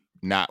sleep,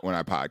 not when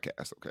I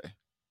podcast. Okay,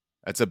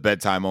 that's a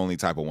bedtime only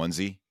type of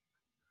onesie.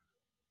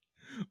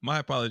 My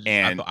apologies.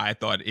 And I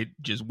thought it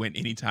just went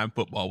anytime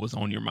football was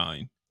on your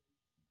mind.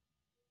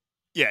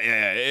 Yeah.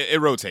 It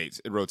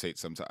rotates. It rotates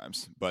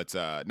sometimes, but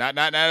not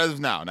as of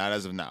now. Not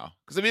as of now.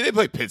 Because I mean, they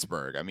play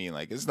Pittsburgh. I mean,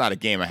 like it's not a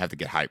game I have to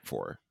get hyped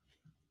for.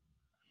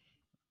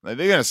 Like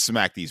they're gonna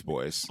smack these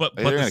boys. But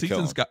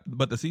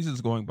the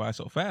season's going by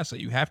so fast, so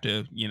you have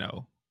to,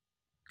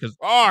 because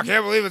I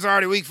can't believe it's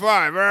already week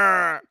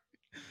 5.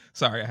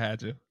 Sorry, I had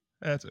to.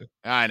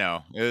 I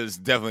know it was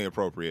definitely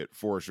appropriate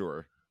for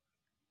sure.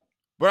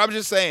 But I'm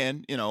just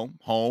saying,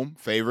 home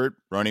favorite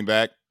running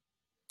back.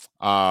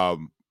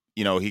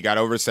 He got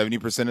over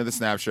 70% of the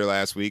snap share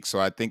last week, so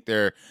I think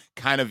they're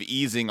kind of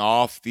easing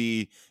off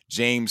the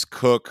James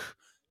Cook,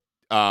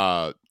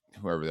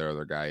 whoever their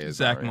other guy is.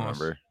 Zach Moss.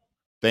 Remember.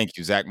 Thank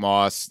you, Zach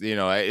Moss.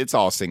 It's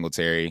all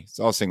Singletary. It's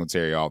all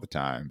Singletary all the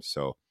time.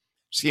 So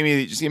just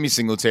give me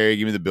Singletary.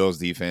 Give me the Bills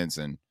defense,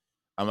 and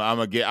that's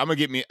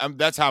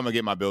how I'm gonna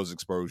get my Bills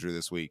exposure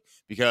this week.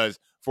 Because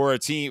for a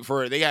team,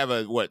 they have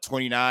a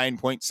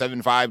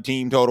 29.75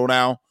 team total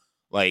now.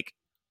 Like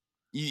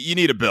you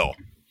need a Bill.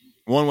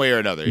 One way or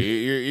another,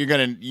 you're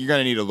gonna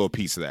need a little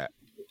piece of that.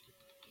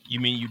 You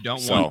mean you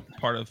don't want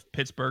part of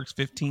Pittsburgh's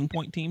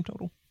 15-point team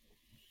total?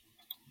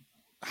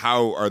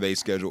 How are they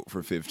scheduled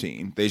for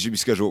 15? They should be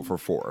scheduled for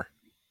 4.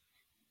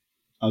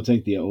 I'll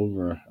take the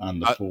over on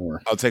the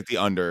 4. I'll take the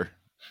under.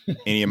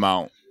 Any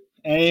amount.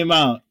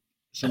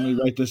 Somebody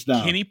write this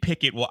down. Kenny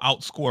Pickett will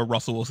outscore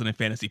Russell Wilson in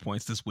fantasy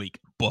points this week.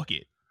 Book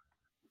it.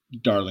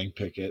 Darling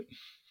Pickett.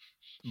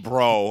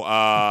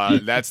 Bro,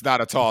 that's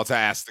not a tall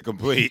task to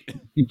complete.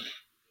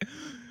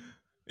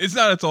 It's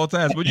not a tall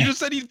task, but you just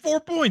said he's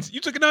 4 points.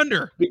 You took an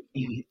under.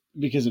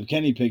 Because if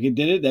Kenny Pickett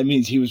did it, that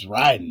means he was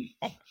riding.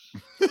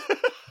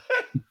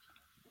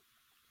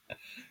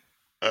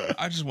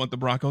 I just want the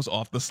Broncos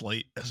off the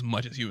slate as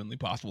much as humanly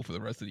possible for the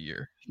rest of the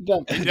year.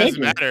 It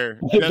doesn't matter.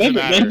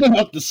 They've been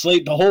off the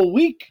slate the whole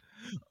week.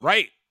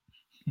 Right.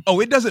 Oh,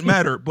 it doesn't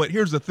matter, but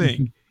here's the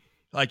thing.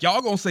 Like,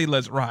 y'all gonna say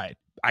let's ride.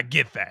 I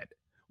get that.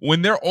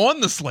 When they're on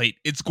the slate,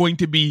 it's going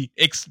to be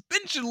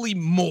exponentially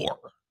more.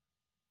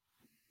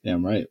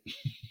 Damn right.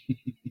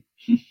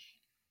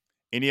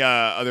 Any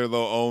other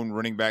low-owned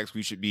running backs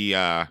we should be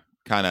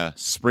kind of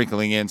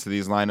sprinkling into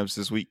these lineups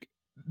this week?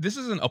 This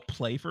isn't a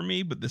play for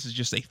me, but this is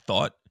just a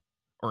thought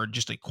or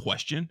just a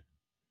question.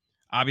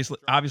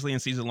 Obviously in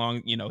season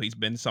long, he's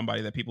been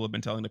somebody that people have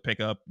been telling to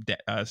pick up,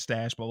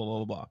 stash, blah, blah,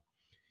 blah, blah.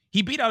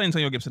 He beat out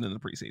Antonio Gibson in the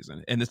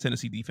preseason, and this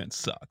Tennessee defense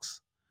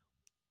sucks.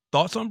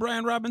 Thoughts on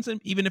Brian Robinson?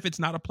 Even if it's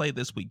not a play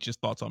this week, just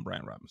thoughts on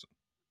Brian Robinson.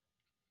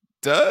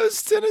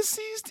 Does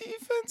Tennessee's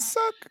defense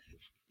suck?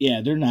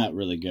 Yeah, they're not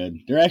really good.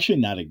 They're actually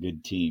not a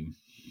good team.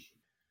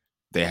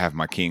 They have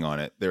my king on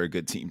it. They're a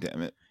good team,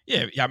 damn it.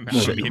 Yeah.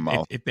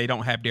 If they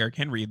don't have Derrick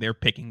Henry, they're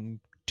picking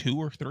 2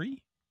 or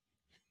 3.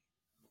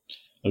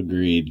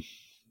 Agreed.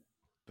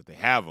 But they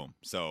have them,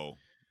 so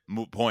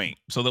moot point.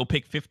 So they'll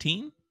pick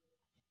 15?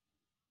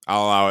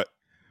 I'll allow it.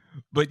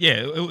 But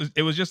yeah,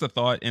 it was just a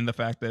thought in the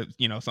fact that,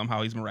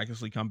 somehow he's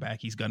miraculously come back.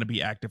 He's going to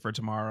be active for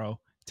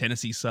tomorrow.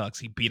 Tennessee sucks.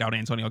 He beat out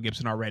Antonio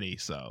Gibson already,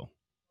 so.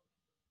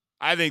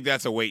 I think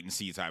that's a wait and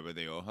see type of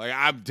deal. Like,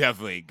 I'm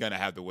definitely going to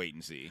have to wait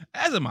and see.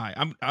 As am I.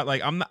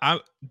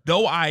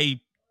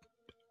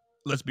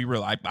 Let's be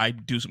real. I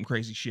do some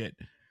crazy shit.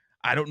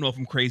 I don't know if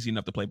I'm crazy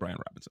enough to play Brian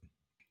Robinson.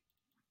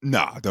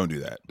 Nah, don't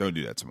do that. Don't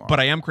do that tomorrow. But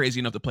I am crazy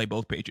enough to play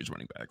both Patriots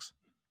running backs.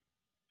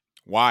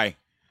 Why?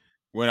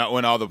 When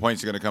all the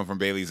points are going to come from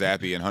Bailey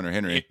Zappi and Hunter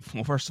Henry.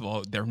 Well, first of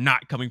all, they're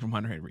not coming from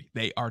Hunter Henry.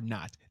 They are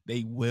not.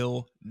 They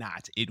will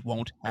not. It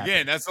won't happen.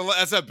 Again,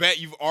 that's a bet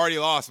you've already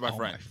lost, my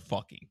friend. Oh, my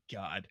fucking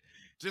God.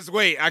 Just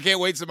wait. I can't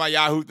wait till my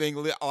Yahoo thing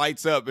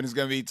lights up and it's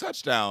going to be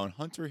touchdown,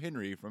 Hunter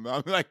Henry. I'm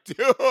like,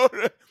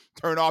 dude,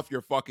 turn off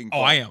your fucking phone.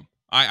 Oh, I am.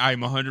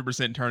 I'm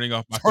 100% turning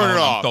off my Turn phone. it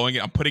off. I'm throwing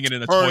it. I'm putting it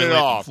in a Turn it toilet.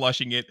 I'm off.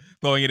 flushing it,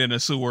 throwing it in a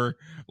sewer.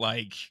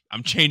 Like,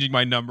 I'm changing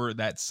my number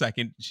that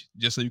second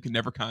just so you can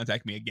never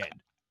contact me again.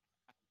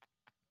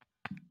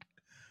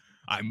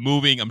 I'm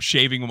moving. I'm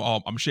shaving them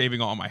all. I'm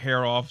shaving all my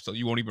hair off so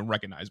you won't even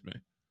recognize me.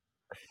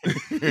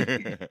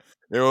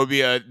 There will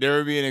be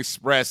an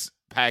express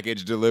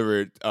package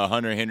delivered, a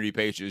Hunter Henry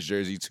Patriots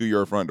jersey to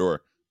your front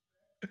door.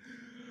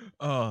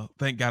 Oh,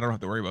 thank God I don't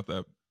have to worry about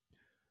that.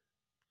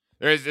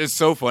 It's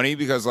so funny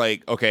because,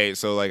 like, okay,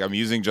 so, like, I'm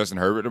using Justin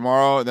Herbert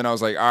tomorrow, and then I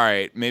was like, all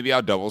right, maybe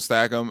I'll double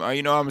stack him.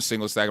 I'm a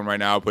single stack him right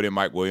now. I'll put in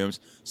Mike Williams.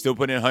 Still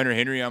put in Hunter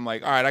Henry. I'm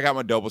like, all right, I got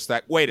my double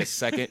stack. Wait a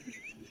second.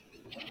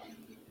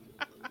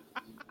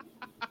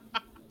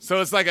 So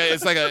it's like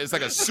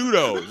a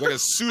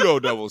pseudo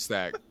double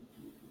stack.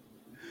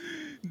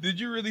 Did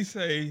you really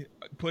say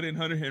put in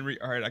Hunter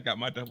Henry? All right, I got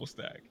my double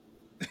stack.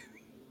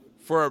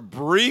 For a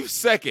brief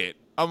second,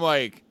 I'm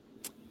like,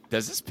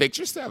 does this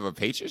picture still have a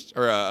Patriots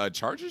or a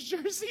Chargers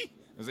jersey?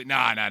 I was like,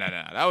 nah.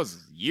 That was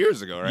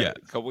years ago, right? Yeah,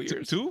 A couple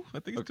years. Two? I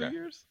think it's 2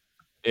 years.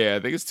 Yeah, I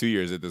think it's 2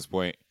 years at this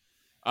point.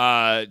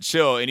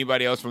 Chill.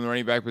 Anybody else from the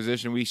running back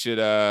position we should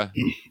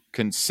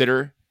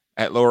consider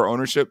at lower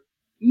ownership?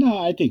 No,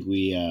 I think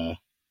we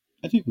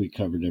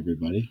covered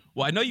everybody.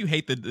 Well, I know you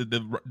hate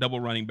the double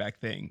running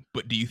back thing,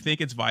 but do you think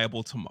it's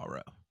viable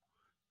tomorrow?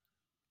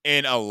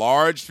 In a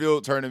large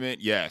field tournament,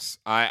 yes.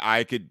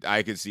 I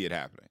could see it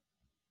happening.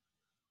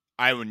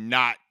 I would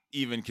not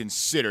even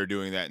consider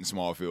doing that in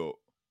small field.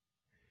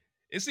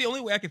 It's the only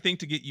way I can think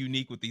to get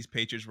unique with these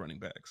Patriots running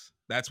backs.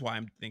 That's why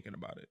I'm thinking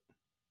about it.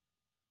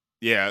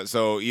 Yeah,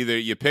 so either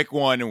you pick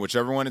one, and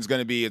whichever one it's going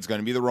to be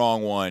the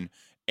wrong one,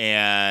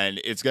 and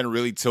it's going to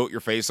really tilt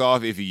your face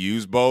off if you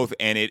use both,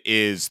 and it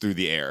is through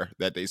the air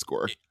that they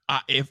score.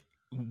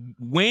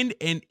 When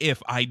and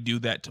if I do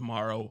that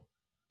tomorrow,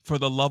 for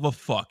the love of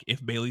fuck,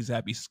 if Bailey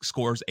Zappi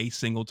scores a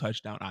single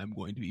touchdown, I'm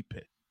going to be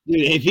pissed.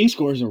 Dude, if he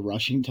scores a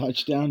rushing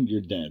touchdown,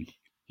 you're dead.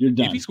 You're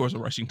done. If he scores a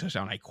rushing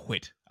touchdown, I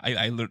quit.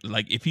 I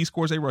like if he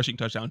scores a rushing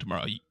touchdown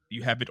tomorrow,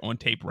 you have it on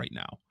tape right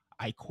now.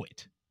 I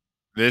quit.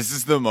 This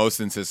is the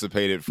most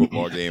anticipated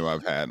football game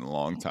I've had in a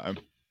long time.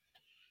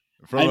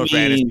 From a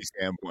fantasy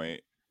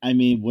standpoint. I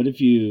mean, what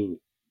if you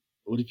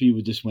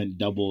just went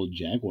double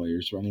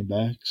Jaguars running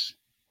backs?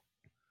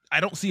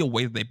 I don't see a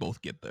way that they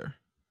both get there.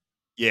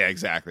 Yeah,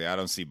 exactly. I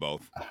don't see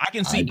both. I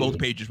can see both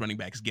Patriots running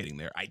backs getting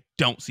there. I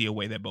don't see a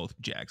way that both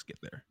Jags get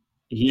there.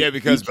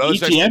 Because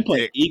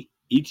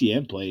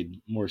ETN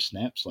played more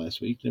snaps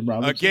last week than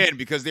Robinson. Again,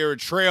 because they were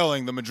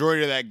trailing the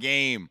majority of that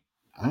game.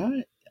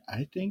 I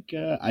think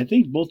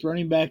both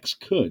running backs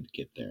could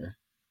get there.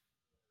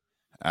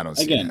 I don't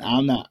see Again, that.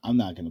 I'm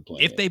not going to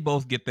play. If they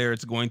both get there,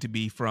 it's going to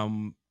be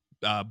from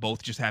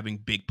both just having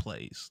big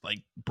plays,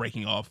 like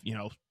breaking off,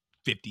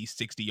 50,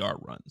 60-yard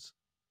runs.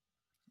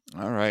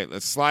 All right,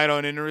 let's slide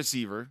on into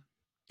receiver.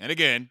 And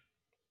again,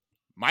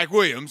 Mike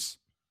Williams,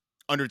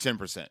 under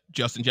 10%.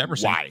 Justin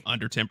Jefferson, Why?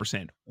 Under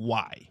 10%.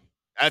 Why?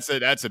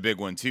 That's a big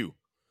one, too.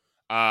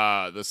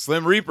 The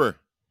Slim Reaper,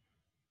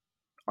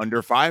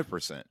 under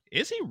 5%.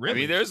 Is he really? I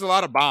mean, there's a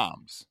lot of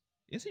bombs.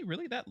 Is he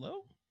really that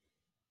low?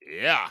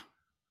 Yeah.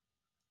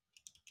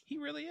 He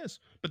really is.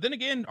 But then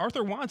again,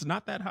 Arthur Wan's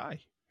not that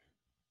high.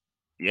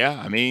 Yeah,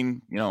 I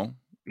mean,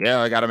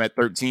 I got him at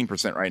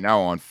 13% right now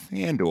on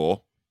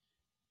Fanduel.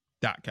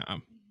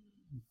 .com.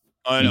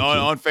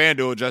 On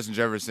Fanduel, Justin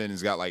Jefferson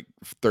has got like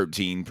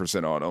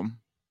 13% on him.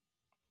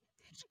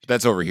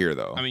 That's over here,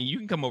 though. I mean, you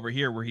can come over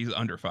here where he's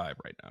under 5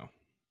 right now.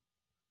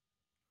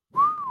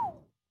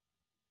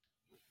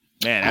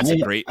 Man, that's a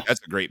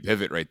great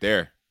pivot right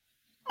there.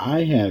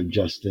 I have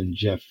Justin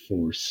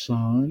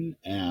Jefferson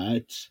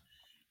at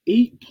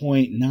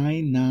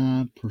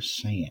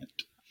 8.99%.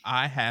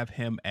 I have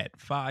him at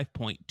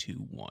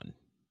 5.21%.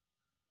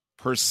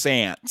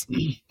 Percent.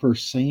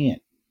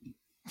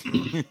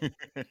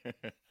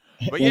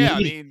 But yeah, I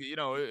mean,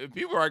 if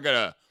people are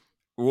gonna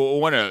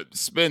want to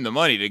spend the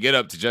money to get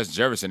up to Justin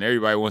Jefferson,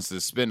 everybody wants to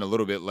spend a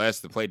little bit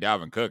less to play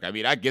Dalvin Cook. I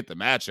mean, I get the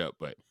matchup,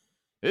 but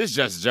this is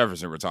Justin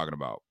Jefferson we're talking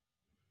about.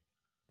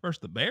 Versus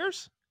the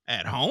Bears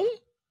at home.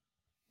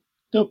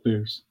 Dope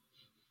Bears.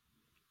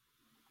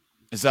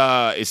 Is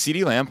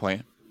CeeDee Lamb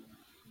playing?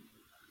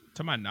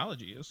 To my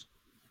knowledge, he is.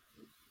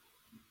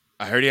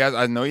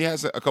 I know he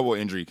has a couple of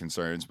injury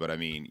concerns, but I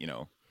mean,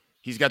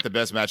 he's got the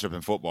best matchup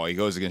in football. He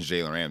goes against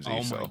Jalen Ramsey.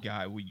 Oh my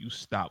God, will you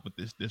stop with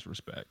this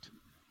disrespect?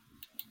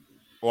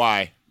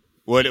 Why?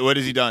 What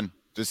has he done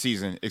this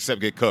season except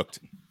get cooked?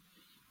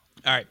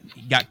 All right,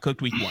 he got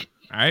cooked week 1.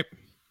 All right.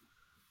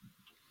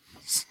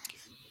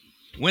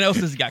 When else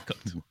has he got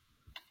cooked?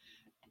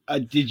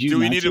 Did you? Do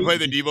we not need to see play it?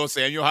 the Deebo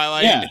Samuel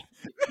highlight? Yeah.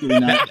 Do we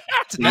not?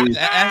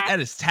 That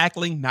is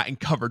tackling, not in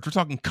coverage. We're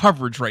talking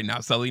coverage right now,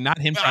 Sully, not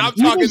him No, trying I'm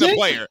to. talking the Deebo's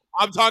player.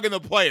 I'm talking the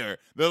player,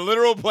 the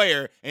literal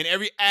player in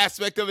every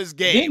aspect of his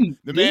game.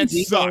 The man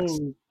sucks.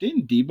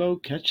 Didn't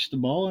Deebo catch the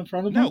ball in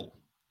front of him? No,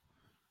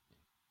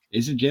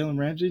 Isn't Jalen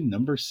Ramsey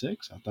number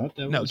 6? I thought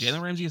that no. was.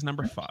 Jalen Ramsey is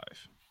number 5.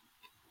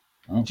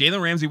 Oh.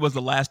 Jalen Ramsey was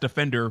the last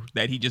defender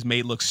that he just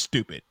made look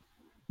stupid.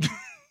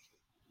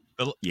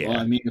 Yeah. Well,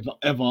 I mean,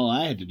 if all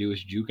I had to do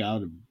was juke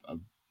out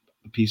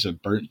a piece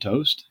of burnt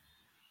toast.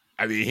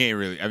 I mean, he ain't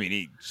really. I mean,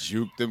 he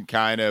juked him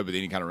kind of, but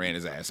then he kind of ran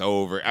his ass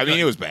over. I mean,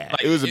 it was bad.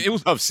 Like, it was a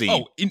tough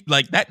scene.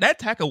 Like that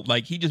tackle,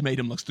 like he just made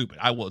him look stupid.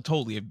 I will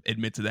totally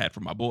admit to that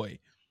for my boy.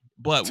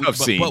 But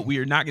we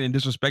are not going to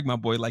disrespect my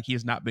boy like he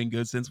has not been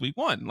good since week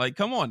 1. Like,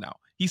 come on now.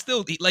 He's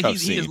still he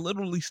is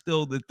literally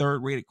still the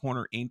 3rd rated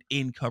corner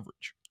in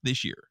coverage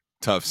this year.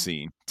 Tough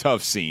scene,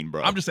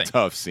 bro. I'm just saying,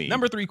 tough scene.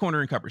 Number 3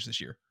 corner in coverage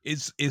this year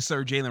is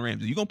Sir Jalen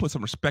Ramsey. You gonna put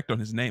some respect on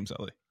his name,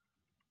 Sully?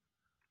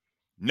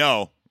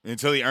 No,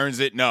 until he earns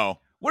it. No.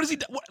 What has he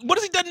done? What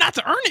has he done not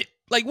to earn it?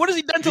 Like, what has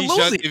he done to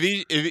lose it?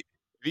 If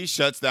he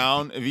shuts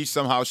down, if he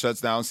somehow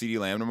shuts down CeeDee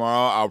Lamb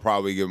tomorrow, I'll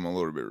probably give him a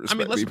little bit of respect. I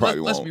mean,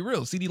 let's be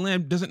real. CeeDee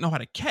Lamb doesn't know how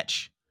to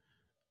catch.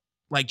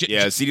 Like,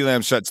 CeeDee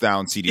Lamb shuts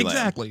down CeeDee Lamb.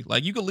 Exactly.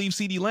 Like, you could leave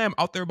CeeDee Lamb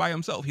out there by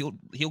himself.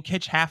 He'll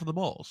catch half of the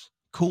balls.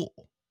 Cool.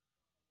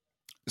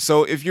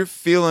 So if you're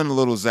feeling a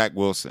little Zach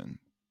Wilson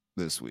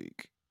this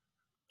week,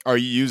 are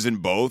you using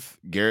both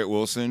Garrett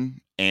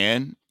Wilson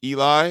and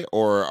Eli,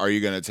 or are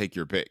you going to take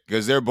your pick?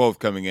 Because they're both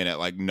coming in at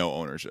like no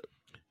ownership.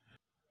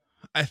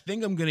 I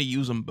think I'm going to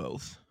use them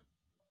both.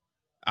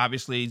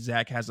 Obviously,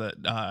 Zach has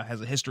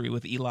a history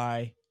with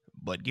Eli,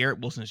 but Garrett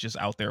Wilson is just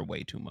out there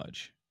way too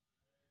much.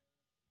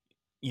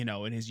 You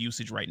know, and his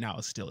usage right now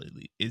is still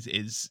elite.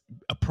 Is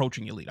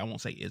approaching elite. I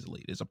won't say is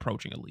elite. Is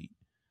approaching elite.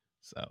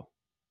 So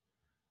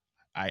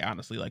I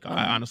honestly like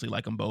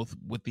them both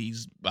with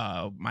these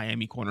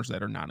Miami corners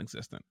that are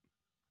non-existent.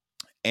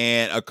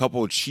 And a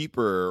couple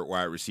cheaper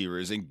wide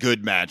receivers in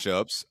good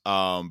matchups.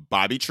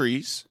 Bobby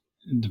Trees.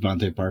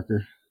 Devontae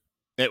Parker.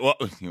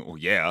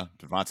 Yeah.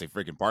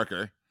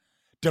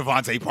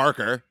 Devontae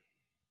Parker.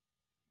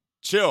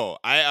 Chill.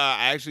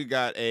 I actually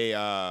got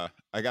a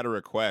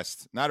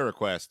request. Not a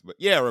request, but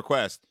yeah, a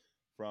request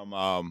from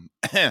a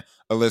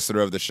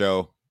listener of the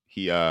show.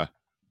 He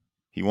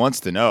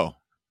wants to know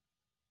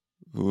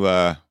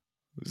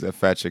who's that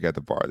fat chick at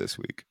the bar this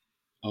week.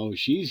 Oh,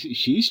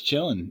 she's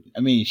chilling. I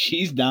mean,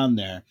 she's down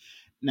there.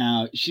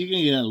 Now she's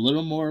gonna get a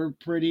little more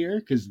prettier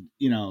because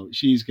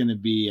she's gonna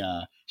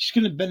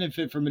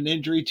benefit from an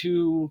injury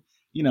to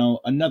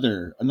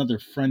another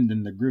friend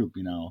in the group.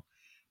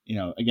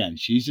 Again,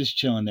 she's just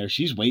chilling there.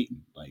 She's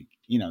waiting. Like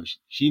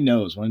she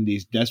knows one of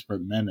these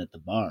desperate men at the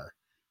bar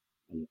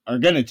are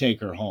gonna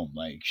take her home.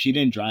 Like she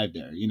didn't drive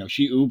there.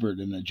 She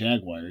Ubered in the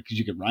Jaguar because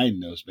you could ride in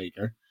those,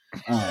 Baker.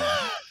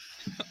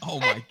 Oh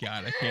my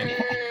God,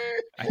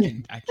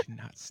 I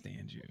cannot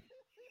stand you.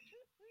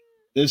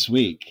 This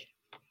week,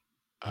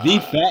 the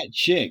fat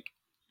chick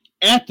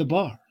at the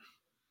bar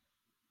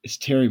is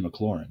Terry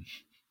McLaurin.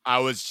 I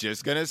was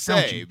just gonna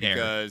say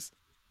because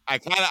I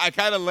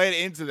kind of led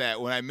into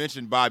that when I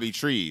mentioned Bobby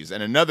Trees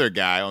and another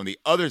guy on the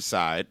other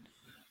side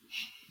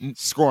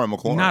scoring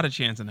McLaurin. Not a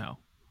chance in hell.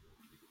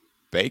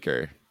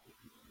 Baker.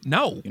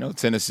 No.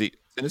 Tennessee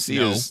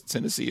is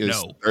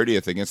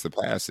 30th against the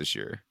pass this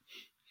year.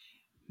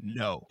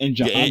 No. And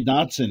Jahan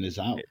Dotson is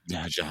out.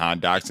 Yeah,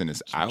 Jahan Dotson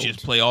is out.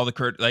 Just play all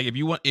the Like if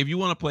you want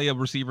to play a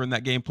receiver in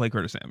that game, play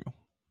Curtis Samuel.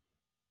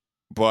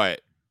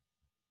 But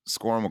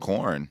scoring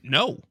McLaurin.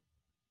 No.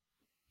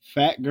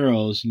 Fat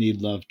girls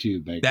need love too,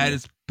 Baker. That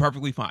is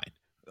perfectly fine.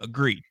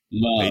 Agreed.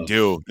 Love. They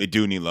do. They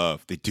do need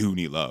love. They do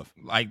need love.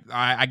 Like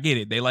I get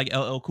it. They like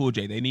LL Cool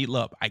J. They need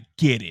love. I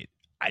get it.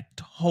 I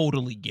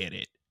totally get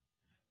it.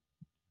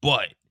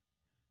 But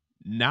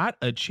not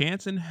a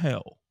chance in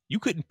hell. You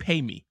couldn't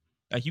pay me.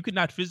 Like you could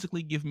not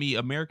physically give me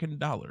American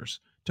dollars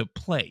to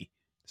play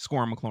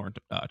scoring McLaurin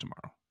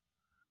tomorrow.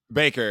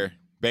 Baker.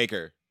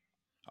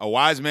 A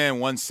wise man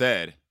once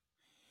said,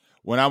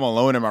 when I'm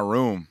alone in my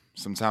room,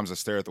 sometimes I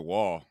stare at the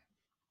wall.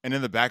 And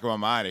in the back of my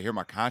mind, I hear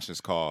my conscience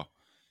call,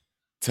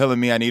 telling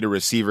me I need a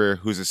receiver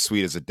who's as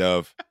sweet as a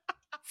dove.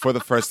 For the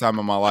first time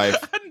in my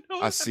life,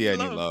 I see I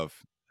need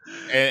love.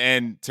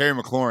 And Terry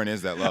McLaurin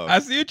is that love. I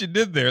see what you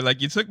did there.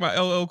 Like you took my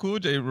LL Cool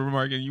J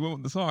remark and you went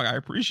with the song. I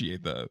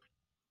appreciate that.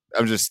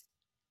 I'm just,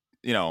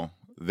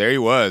 there he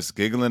was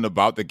giggling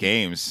about the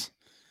games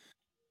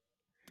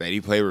that he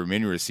played with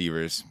many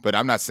receivers, but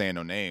I'm not saying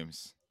no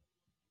names.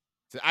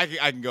 I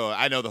can go.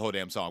 I know the whole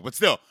damn song, but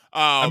still.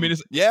 I mean,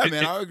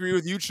 I agree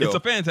with you, Chill. It's a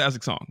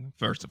fantastic song,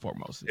 first and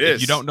foremost. If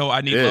you don't know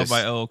I Need Love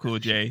by LL Cool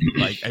J,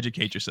 like,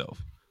 educate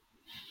yourself.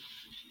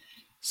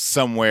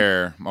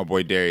 Somewhere, my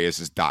boy Darius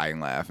is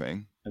dying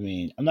laughing. I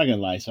mean, I'm not gonna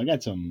lie. So I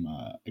got some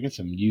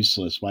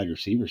useless wide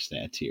receiver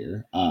stats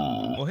here.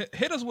 Well,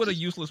 hit us with a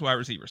useless wide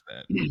receiver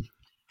stat.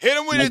 Hit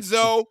him with it,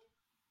 Zoe.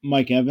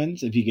 Mike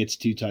Evans, if he gets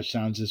 2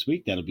 touchdowns this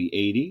week, that'll be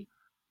 80.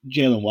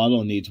 Jalen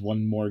Waddle needs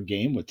one more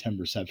game with 10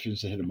 receptions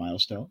to hit a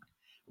milestone.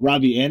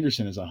 Robbie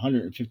Anderson is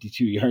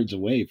 152 yards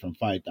away from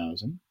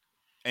 5,000.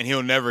 And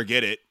he'll never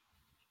get it.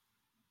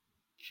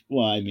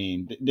 Well, I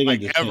mean, they got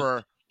Like this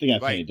ever. They got to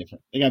pay Like- a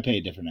different. They got to pay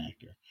a different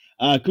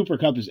actor. Cooper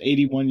Kupp is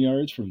 81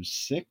 yards from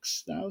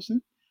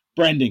 6,000.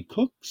 Brandon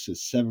Cooks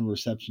is 7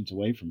 receptions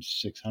away from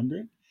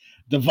 600.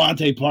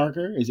 Devontae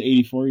Parker is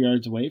 84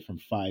 yards away from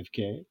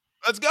 5K.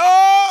 Let's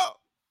go!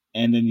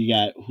 And then you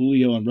got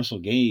Julio and Russell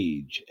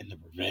Gage in the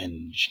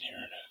revenge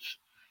narrative.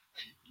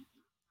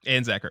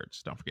 And Zach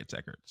Ertz. Don't forget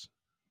Zach Ertz.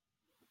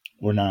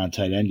 We're not on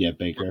tight end yet,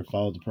 Baker.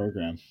 Follow the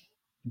program.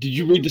 Did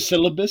you read the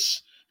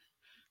syllabus?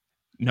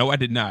 No, I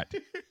did not.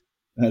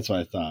 That's what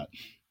I thought.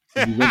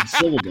 If you read the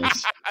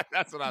syllabus,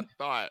 That's what I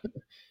thought.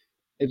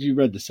 if you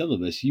read the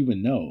syllabus, you would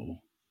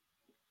know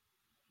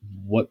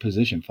what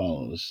position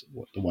follows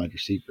the wide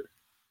receiver.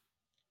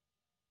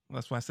 Well,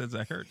 that's why I said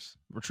Zach Ertz.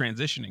 We're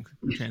transitioning.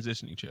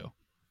 Joe.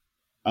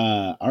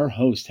 Our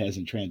host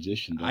hasn't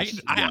transitioned. I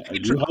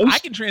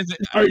can transit.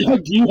 Do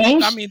you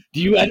host? I mean,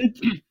 do you edit?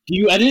 Do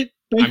you edit,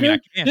 Baker? I mean, I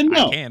can. Then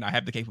no. I can. I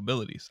have the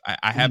capabilities.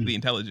 I have the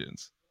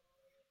intelligence.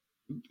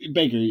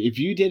 Baker, if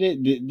you did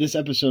it, this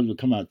episode would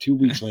come out 2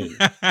 weeks later.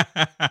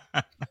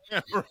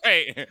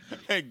 Right.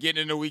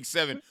 Getting into week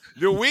 7.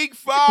 The week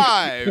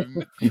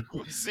 5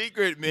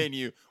 secret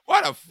menu.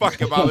 Why the fuck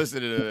am I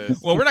listening to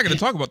this? Well, we're not going to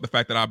talk about the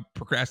fact that I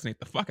procrastinate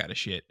the fuck out of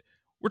shit.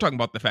 We're talking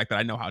about the fact that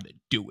I know how to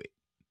do it.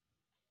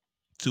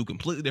 Two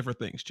completely different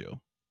things,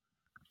 Joe.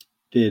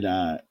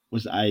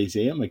 Was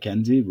Isaiah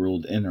McKenzie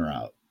ruled in or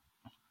out?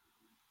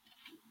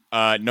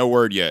 No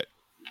word yet.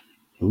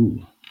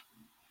 Ooh.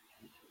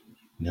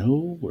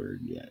 No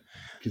word yet.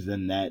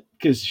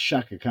 Because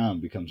Shaka Khan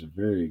becomes a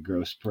very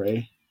gross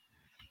prey,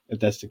 if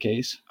that's the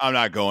case. I'm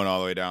not going all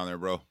the way down there,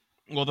 bro.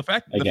 Well, the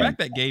fact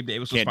that Gabe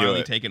Davis was Can't do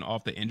finally it. taken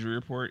off the injury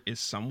report is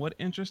somewhat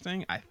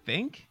interesting, I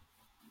think.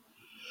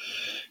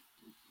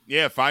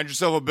 Yeah, find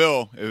yourself a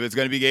bill. If it's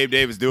going to be Gabe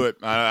Davis, do it.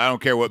 I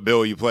don't care what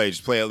bill you play.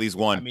 Just play at least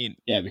one. I mean,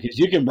 Yeah, because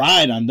you can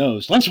ride on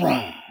those. Let's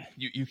ride.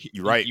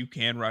 you're right. You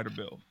can ride a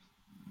bill.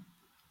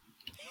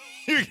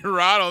 You can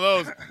ride on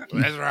those.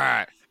 That's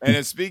right. And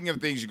then speaking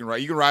of things you can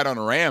ride on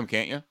a Ram,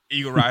 can't you?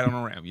 You can ride on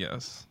a Ram,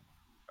 yes.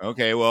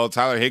 Okay, well,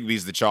 Tyler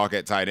Higbee's the chalk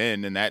at tight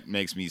end, and that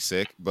makes me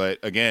sick. But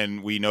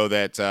again, we know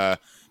that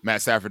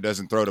Matt Stafford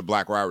doesn't throw to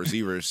black wide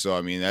receivers, so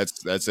I mean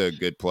that's a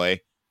good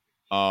play.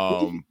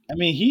 I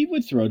mean, he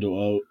would throw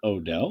to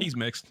Odell. He's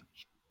mixed.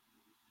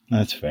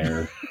 That's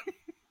fair.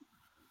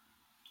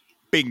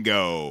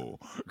 Bingo.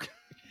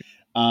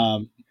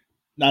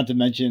 Not to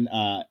mention,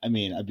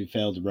 I'd be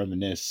failed to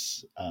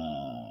reminisce.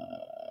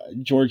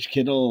 George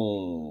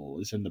Kittle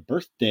is in the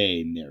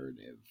birthday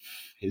narrative.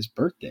 His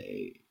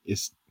birthday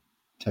is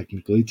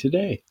technically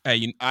today.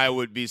 Hey, I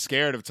would be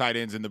scared of tight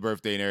ends in the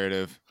birthday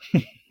narrative.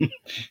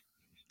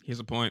 here's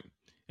a point.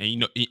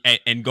 And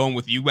and going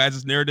with you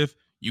guys' narrative,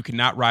 you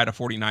cannot ride a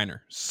 49er.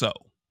 So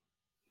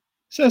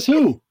Says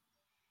who?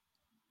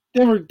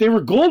 They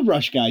were Gold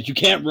Rush guys. You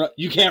can't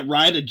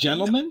ride a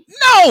gentleman.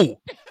 no,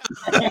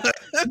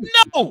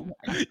 no,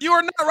 you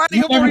are not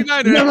riding a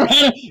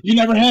 49er. You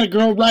never had a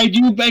girl ride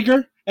you,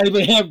 Baker.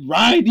 Anybody have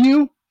ride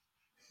you?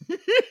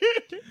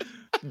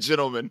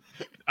 Gentlemen.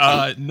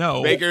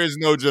 No. Baker is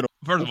no gentleman.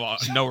 First of all,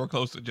 nowhere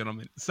close to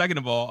gentlemen. Second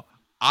of all,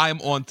 I'm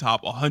on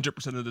top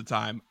 100% of the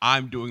time.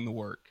 I'm doing the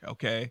work.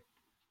 Okay.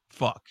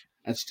 Fuck.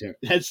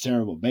 That's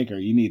terrible, Baker.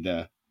 You need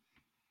to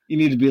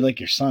be like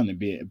your son and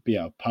be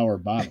a power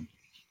bottom.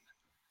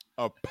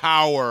 A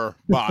power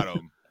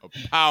bottom. A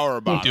power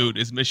bottom. Dude,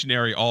 it's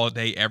missionary all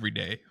day, every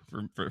day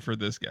for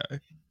this guy.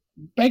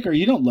 Baker,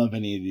 you don't love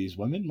any of these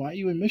women. Why are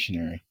you a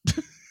missionary?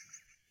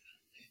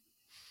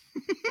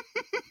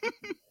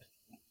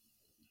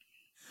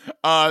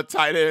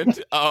 Tight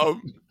end.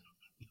 Well,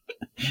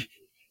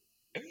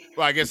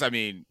 I guess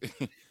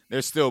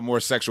there's still more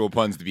sexual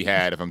puns to be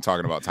had if I'm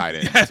talking about tight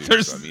ends. Yeah,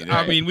 Too, so,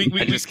 we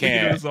just can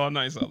can't. do this all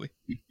nice, Ollie.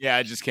 Yeah,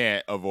 I just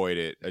can't avoid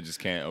it.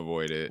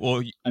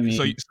 Well,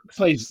 so you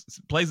play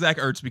Zach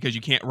Ertz because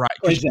you can't ride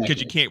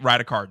because you can't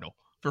ride a Cardinal.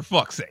 For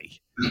fuck's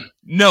sake.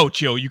 No,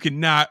 chill. You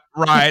cannot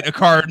ride a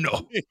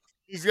Cardinal.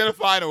 He's gonna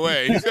find a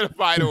way.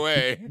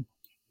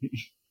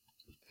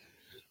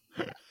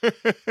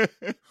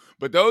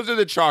 But those are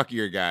the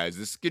chalkier guys.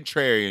 This is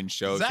contrarian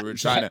show, so we're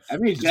trying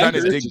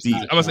to dig deep.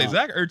 I'm gonna say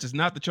Zach Ertz is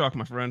not the chalk,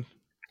 my friend.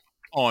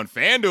 On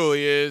FanDuel,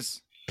 he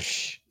is.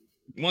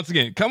 Once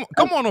again, come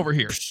on over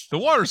here. The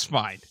water's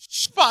fine.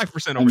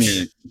 5% over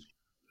here.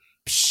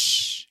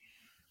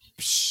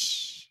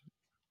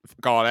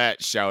 Call that,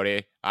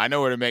 shouty. I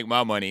know where to make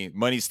my money.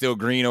 Money's still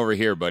green over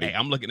here, buddy. Hey,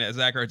 I'm looking at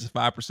Zach Ertz at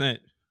 5%.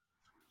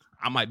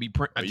 I might be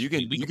print. You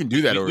can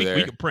do that over there.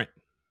 We can print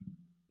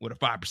with a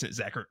 5%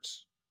 Zach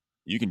Ertz.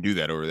 You can do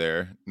that over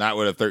there. Not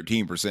with a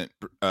 13%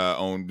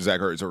 on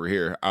Zach Ertz over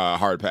here.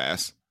 Hard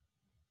pass.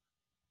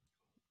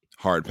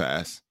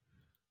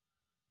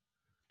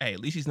 Hey, at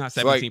least he's not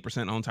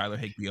 17% on Tyler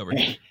Higbee over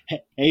here.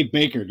 Hey,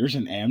 Baker, there's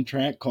an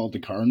Amtrak called the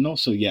Cardinal,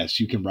 so yes,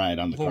 you can ride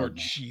on the Lord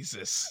Cardinal.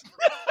 Jesus.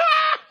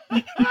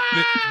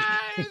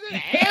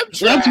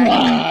 That's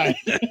right.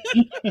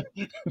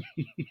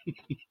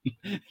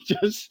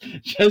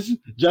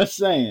 just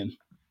saying.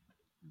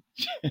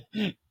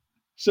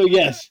 So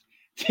yes,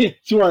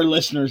 to our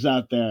listeners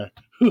out there,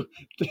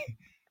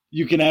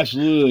 you can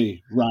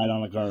absolutely ride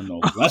on a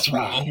Cardinal. Let's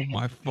ride. Oh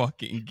my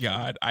fucking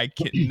God. I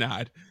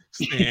cannot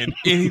stand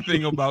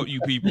anything about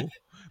you people.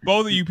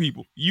 Both of you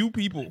people. You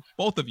people.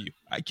 Both of you.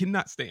 I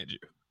cannot stand you.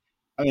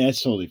 I mean,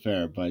 that's totally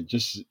fair, but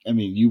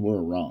you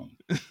were wrong.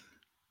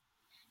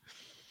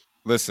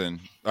 Listen,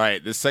 all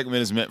right, this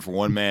segment is meant for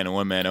one man and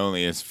one man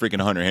only. It's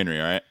freaking Hunter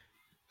Henry, all right?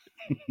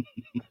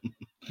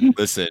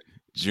 Listen,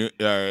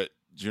 Juno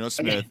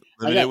Smith,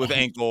 limited with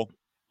ankle.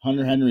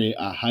 Hunter Henry,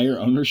 a higher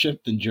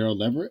ownership than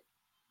Gerald Everett.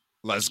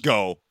 Let's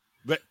go.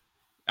 All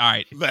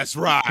right. Let's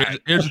ride.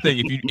 Here's the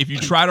thing. If you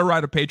try to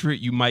ride a Patriot,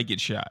 you might get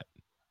shot.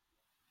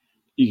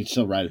 You can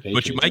still ride a Patriot.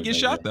 But you might get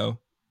shot, though.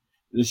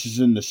 This is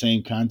in the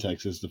same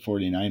context as the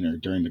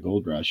 49er during the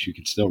gold rush. You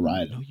can still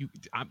ride him.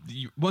 No,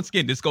 once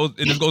again, this goes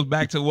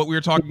back to what we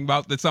were talking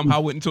about that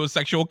somehow went into a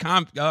sexual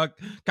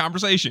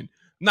conversation.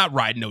 I'm not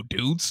riding no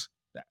dudes.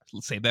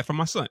 Let's save that for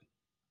my son.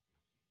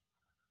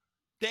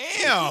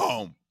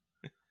 Damn.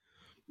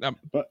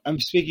 But I'm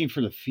speaking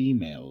for the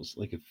females.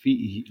 Like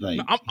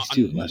no,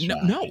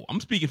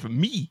 I'm speaking for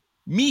me.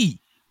 I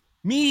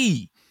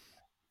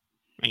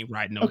ain't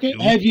riding no Okay,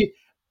 dude.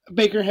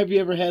 Baker, have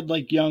you ever had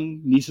like young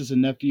nieces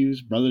and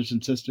nephews, brothers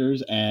and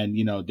sisters, and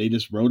they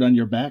just rode on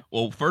your back?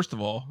 Well, first of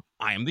all,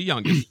 I am the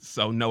youngest,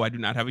 so no, I do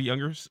not have a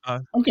younger.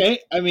 Okay,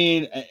 I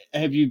mean,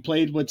 have you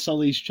played with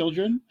Sully's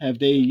children? Have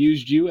they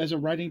used you as a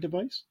riding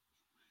device?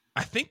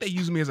 I think they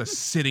use me as a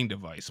sitting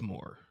device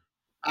more.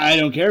 I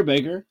don't care,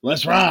 Baker.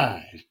 Let's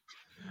ride.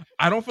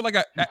 I don't feel like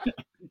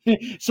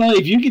Sully,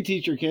 if you could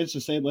teach your kids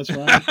to say "let's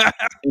ride"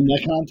 in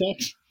that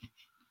context,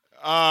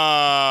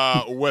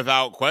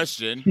 without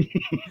question.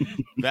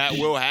 That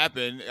will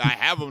happen. I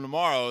have them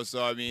tomorrow,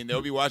 so I mean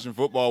they'll be watching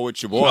football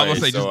with your boy. I'm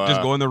gonna say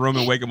just go in the room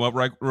and wake them up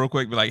real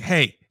quick. Be like,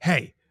 hey,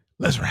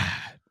 let's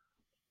ride.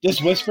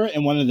 Just whisper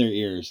in one of their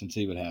ears and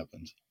see what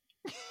happens.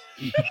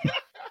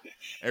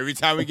 Every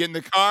time we get in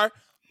the car,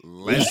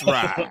 let's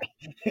ride.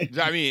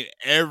 I mean,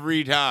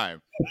 every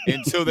time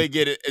until they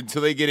get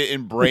it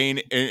in brain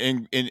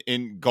in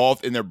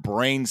engulfed in their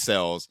brain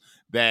cells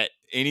that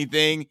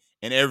anything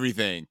and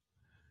everything.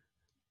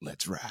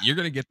 Let's ride. You're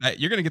gonna get that.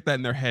 You're gonna get that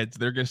in their heads.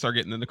 They're gonna start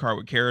getting in the car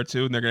with Kara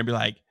too, and they're gonna be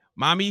like,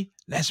 "Mommy,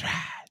 let's ride."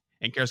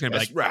 And Kara's gonna be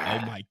like,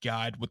 "Oh my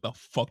God, what the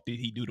fuck did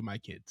he do to my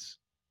kids?"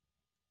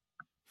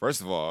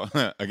 First of all,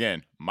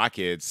 again, my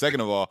kids.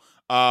 Second of all,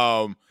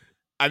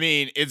 I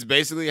mean, it's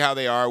basically how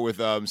they are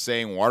with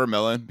saying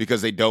watermelon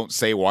because they don't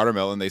say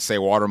watermelon, they say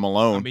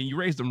watermelon. I mean, you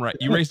raised them right.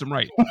 You raised them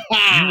right.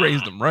 You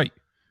raised them right.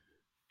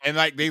 And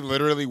like they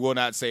literally will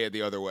not say it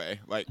the other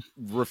way. Like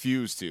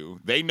refuse to.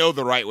 They know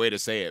the right way to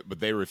say it, but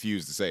they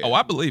refuse to say it. Oh,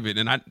 I believe it.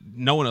 And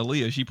knowing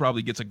Aaliyah, she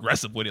probably gets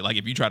aggressive with it. Like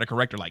if you try to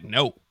correct her, like,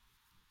 no.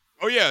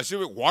 Oh yeah, she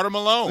would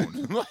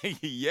watermelon. Like,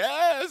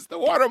 yes, the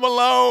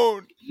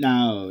watermelon.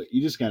 No, you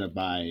just gotta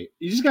buy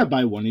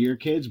one of your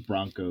kids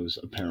Broncos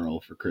apparel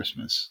for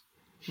Christmas.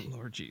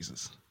 Lord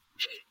Jesus.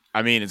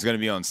 I mean, it's gonna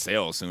be on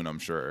sale soon, I'm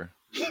sure.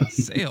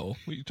 Sale?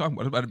 What are you talking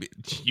about? It's about to be.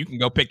 You can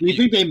go pick. Do you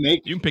think they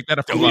make? You can pick that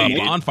up from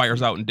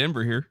bonfires out in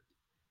Denver here.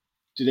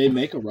 Do they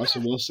make a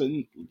Russell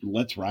Wilson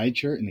 "Let's Ride"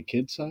 shirt in the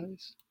kid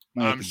size?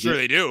 I'm sure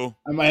they do.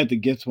 I might have to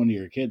gift one of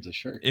your kids a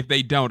shirt. If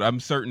they don't,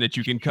 I'm certain that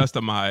you can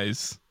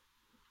customize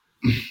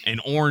an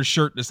orange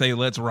shirt to say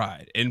 "Let's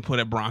Ride" and put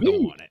a Bronco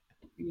on it.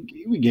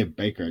 We give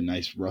Baker a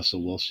nice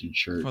Russell Wilson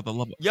shirt. For the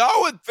love of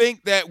y'all would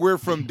think that we're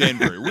from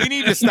Denver. We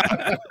need to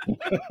stop.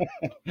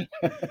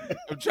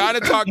 I'm trying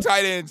to talk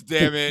tight ends,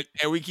 damn it,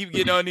 and we keep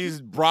getting on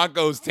these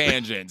Broncos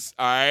tangents.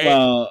 All right.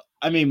 Well,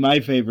 I mean, my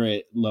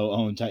favorite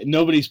low-owned tight.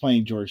 Nobody's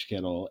playing George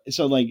Kittle,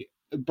 so like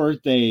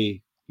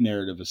birthday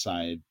narrative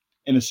aside,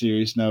 in a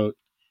serious note,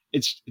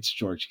 it's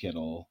George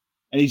Kittle,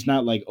 and he's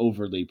not like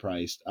overly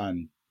priced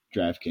on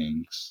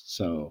Draftkings,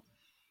 so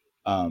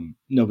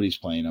nobody's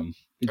playing him.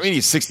 I mean,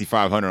 he's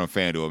 6,500 on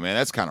Fanduel, man.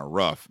 That's kind of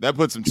rough. That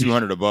puts him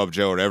 200 above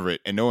Gerald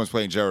Everett, and no one's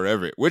playing Gerald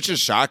Everett, which is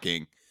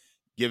shocking,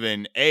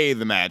 given A,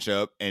 the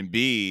matchup, and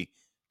B,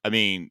 I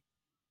mean,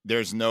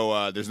 there's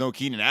no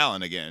Keenan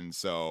Allen again,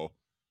 so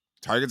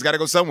target's got to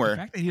go somewhere. The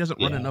fact that he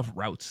doesn't run enough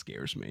routes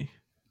scares me.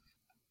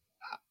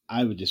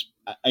 I would just,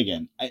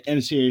 again, in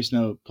a serious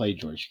note, play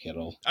George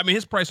Kittle. I mean,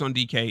 his price on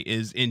DK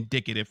is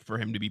indicative for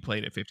him to be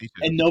played at 52,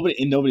 and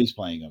nobody's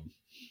playing him.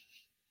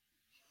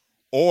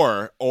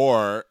 Or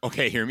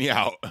okay, hear me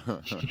out.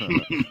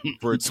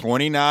 For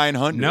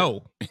 2,900,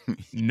 no,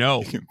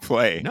 you can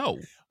play no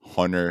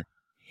Hunter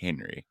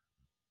Henry.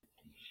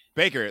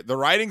 Baker, the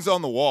writing's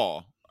on the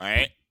wall. All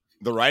right,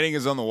 the writing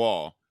is on the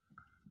wall.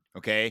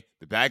 Okay,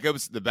 the backup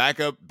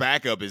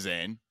is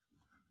in.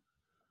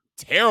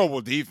 Terrible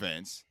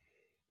defense.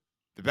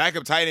 The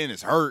backup tight end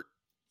is hurt.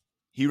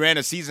 He ran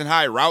a season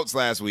high routes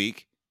last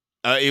week.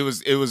 It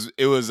was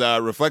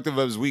reflective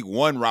of his week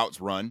 1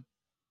 routes run.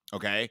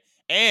 Okay.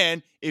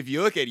 And if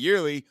you look at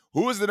yearly,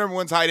 who was the number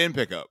 1 tight end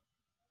pickup?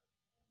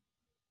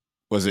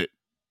 Was it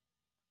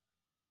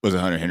Was it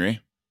Hunter Henry?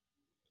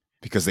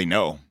 Because they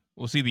know.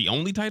 Was he the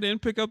only tight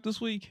end pickup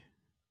this week?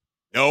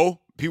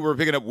 No, people were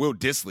picking up Will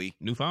Dissly.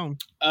 New phone.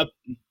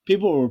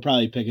 People were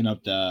probably picking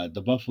up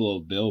the Buffalo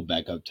Bill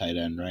backup tight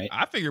end, right?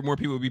 I figured more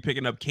people would be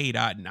picking up K.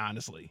 Dot,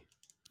 honestly.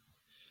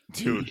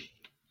 Dude.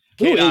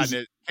 Who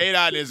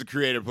K-Dot is a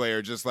creative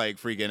player, just like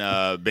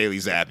freaking Bailey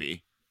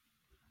Zappi.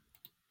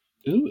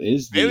 Who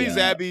is the Bailey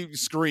Zappi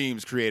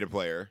screams creative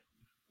player.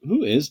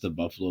 Who is the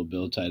Buffalo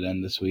Bill tight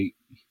end this week?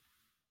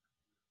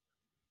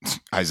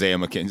 Isaiah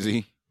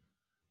McKenzie.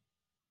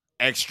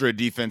 Extra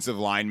defensive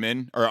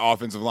lineman or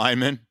offensive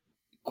lineman.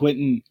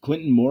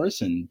 Quentin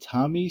Morris and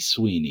Tommy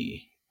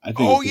Sweeney. I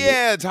think. Oh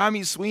yeah,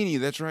 Tommy Sweeney.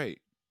 That's right.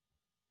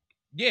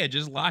 Yeah,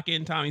 just lock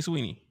in Tommy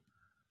Sweeney.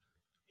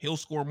 He'll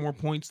score more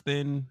points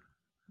than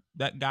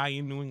that guy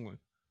in New England.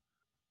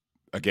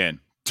 Again,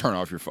 turn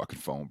off your fucking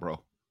phone,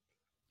 bro.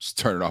 Just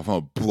turn it off. I'm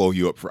gonna blow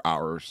you up for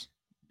hours.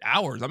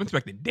 Hours? I'm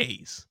expecting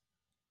days.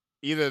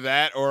 Either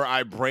that or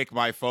I break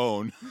my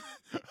phone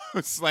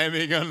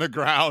slamming on the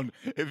ground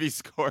if he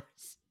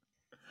scores.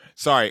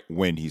 Sorry,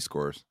 when he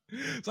scores.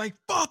 It's like,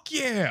 fuck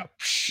yeah.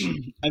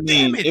 I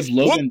mean, if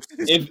Logan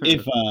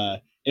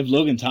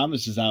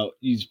Thomas is out,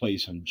 you just play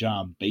some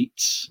John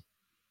Bates.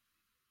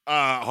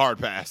 Hard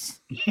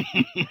pass.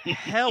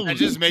 Hell, that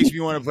just makes me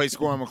want to play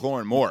Scoring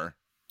McLaurin more.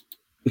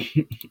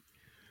 He'll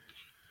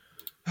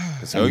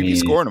be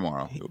scoring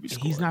tomorrow. He'll be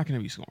scoring. He's not going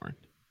to be scoring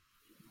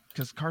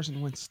because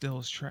Carson Wentz still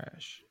is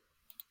trash.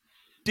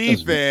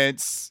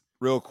 Defense,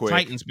 real quick.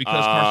 Titans,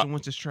 because Carson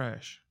Wentz is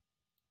trash.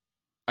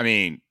 I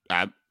mean,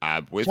 I'm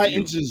with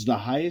Titans you. is the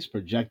highest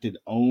projected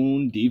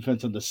owned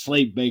defense on the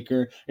slate,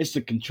 Baker. It's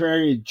the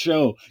contrarian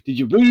show. Did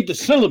you read the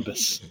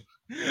syllabus?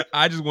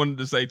 I just wanted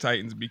to say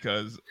Titans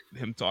because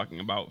him talking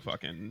about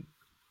fucking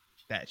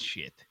that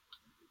shit.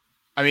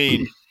 I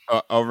mean,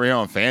 over here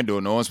on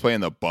FanDuel, no one's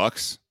playing the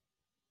Bucks.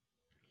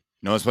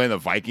 No one's playing the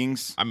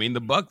Vikings. I mean,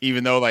 the Bucks,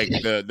 even though like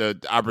the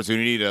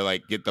opportunity to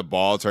like get the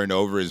ball turned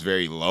over is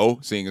very low,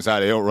 seeing as how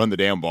they don't run the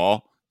damn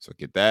ball. So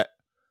get that.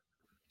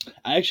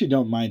 I actually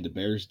don't mind the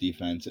Bears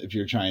defense if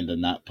you're trying to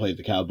not play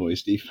the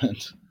Cowboys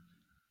defense.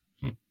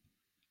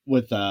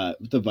 With the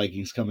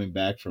Vikings coming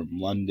back from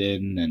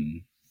London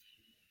and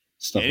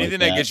stuff anything like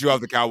that. that gets you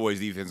off the Cowboys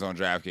defense on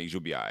DraftKings,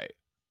 you'll be all right.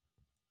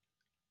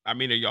 I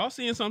mean, are y'all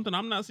seeing something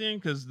I'm not seeing?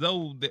 Because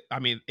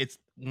it's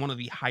one of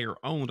the higher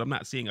owned. I'm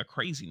not seeing a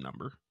crazy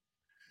number.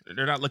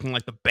 They're not looking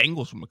like the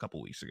Bengals from a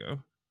couple weeks ago.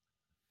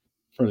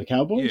 For the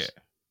Cowboys?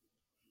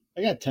 Yeah.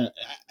 I got 10.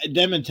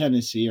 Them and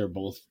Tennessee are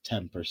both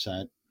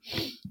 10%.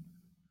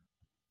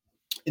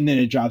 And then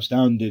it drops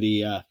down to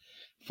the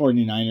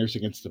 49ers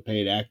against the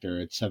paid actor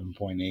at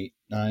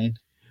 7.89.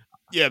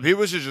 Yeah,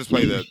 people should just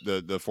play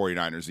the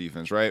 49ers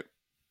defense, right?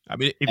 I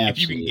mean, if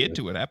you can get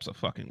to it,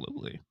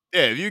 absolutely.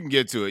 Yeah, if you can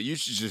get to it, you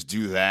should just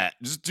do that.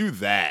 Just do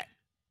that.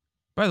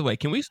 By the way,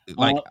 can we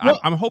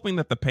I'm hoping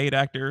that the paid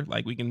actor,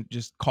 like we can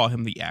just call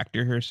him the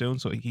actor here soon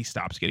so he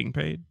stops getting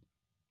paid.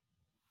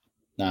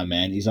 Nah,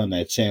 man, he's on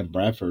that Sam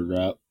Bradford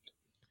route.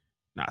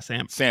 Nah,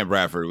 Sam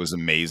Bradford was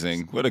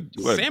amazing.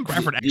 Sam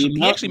Bradford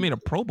actually made a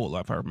Pro Bowl,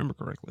 if I remember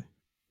correctly.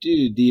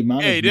 Dude, the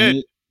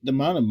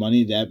amount of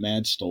money that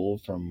man stole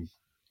from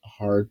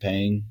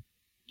hard-paying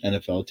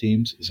NFL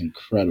teams is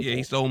incredible. Yeah,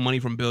 he stole money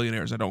from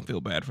billionaires. I don't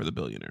feel bad for the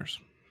billionaires.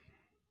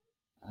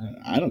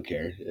 I don't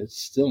care.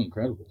 It's still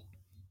incredible.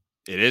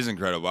 It is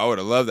incredible. I would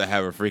have loved to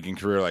have a freaking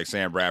career like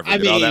Sam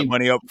Bradford. Get all that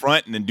money up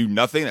front and then do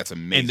nothing. That's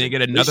amazing. And then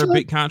get another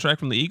big contract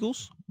from the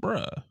Eagles?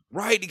 Bruh.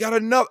 Right. He got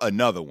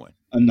another one.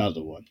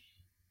 Another one.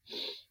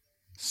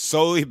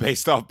 Solely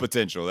based off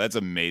potential. That's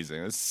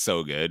amazing. That's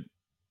so good.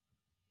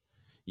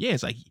 Yeah,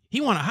 it's like he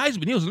won a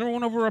Heisman. He was the number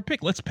one overall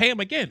pick. Let's pay him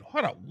again.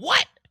 Hold on.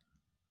 What?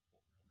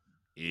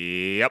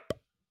 Yep.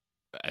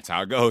 That's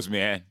how it goes,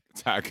 man.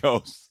 That's how it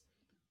goes.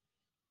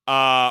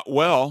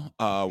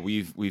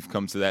 We've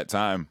come to that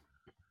time.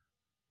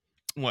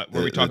 What?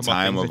 Were we talking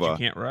about things that you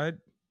can't ride?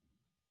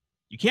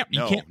 You can't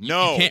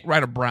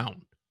ride a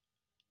Brown.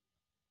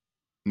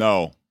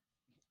 No.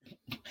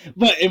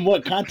 But in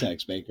what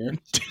context, Baker?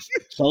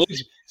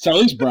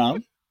 Sully's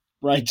Brown,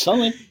 right?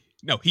 Sully.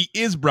 No, he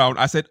is Brown.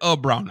 I said a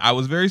Brown. I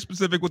was very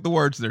specific with the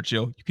words there,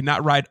 Chill. You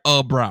cannot ride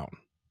a Brown.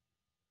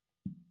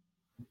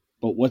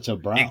 But what's a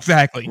Brown?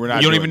 Exactly. You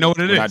don't even know what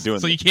it is.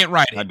 So you can't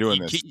ride it. Not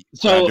doing this.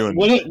 So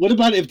what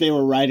about if they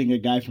were riding a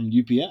guy from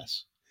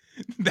UPS?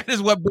 That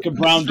is what a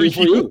Brown do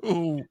for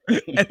you.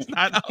 It's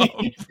not a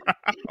Brown.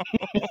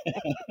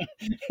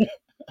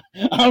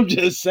 I'm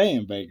just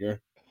saying,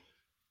 Baker.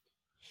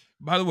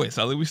 By the way,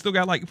 Sully, we still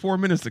got like 4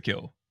 minutes to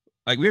kill.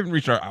 Like we haven't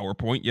reached our hour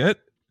point yet.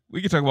 We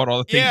can talk about all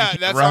the things. Yeah,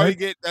 that's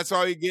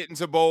how you get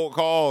into bold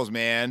calls,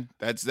 man.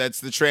 That's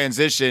the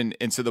transition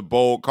into the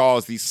bold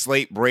calls, these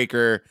slate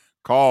breaker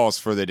calls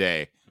for the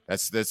day.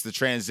 That's the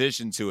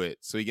transition to it.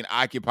 So you can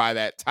occupy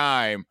that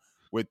time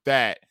with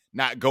that,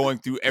 not going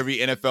through every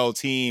NFL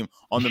team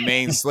on the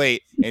main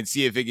slate and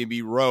see if it can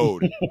be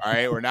rode. All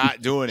right, we're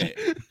not doing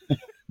it.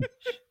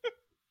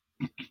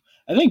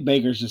 I think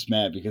Baker's just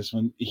mad because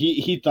when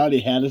he thought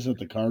he had us at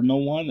the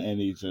Cardinal one, and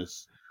he's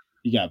just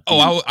You got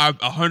Oh, I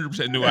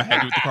 100% knew I had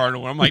to with the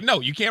Cardinal. I'm like,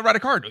 no, you can't ride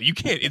a Cardinal. You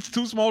can't. It's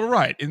too small to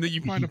ride. And then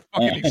you find a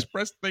fucking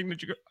express thing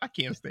that you go, I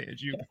can't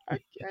stand you. I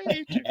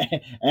hate you.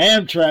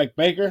 Amtrak,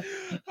 Baker.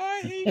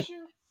 I hate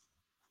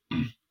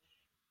you.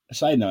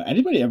 Side note,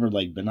 anybody ever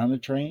like been on a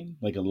train?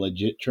 Like a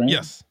legit train?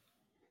 Yes.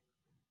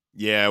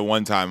 Yeah,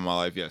 one time in my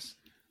life, yes.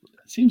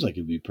 Seems like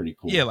it'd be pretty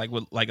cool. Yeah, like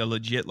with like a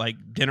legit like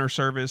dinner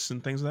service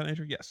and things of that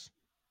nature. Yes.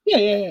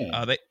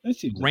 Yeah. They That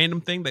seems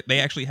random thing that they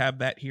actually have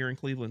that here in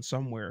Cleveland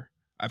somewhere.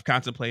 I've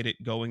contemplated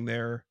going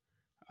there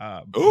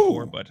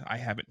before, but I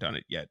haven't done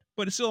it yet.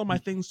 But it's still on my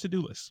things to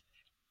do list.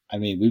 I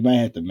mean, we might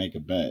have to make a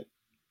bet.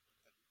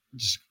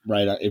 Just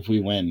if we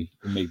win,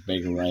 we make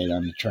Baker ride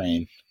on the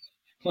train.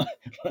 Well,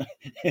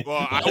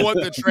 I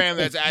want the tram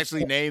that's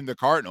actually named the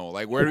Cardinal.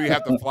 Like, where do we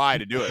have to fly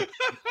to do it?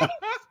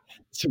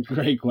 It's a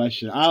great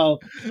question. I'll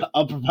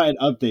provide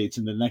updates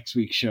in the next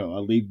week's show.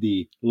 I'll leave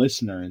the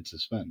listener in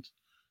suspense.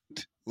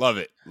 Love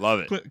it.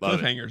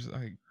 Cliffhangers.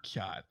 Oh,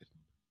 God.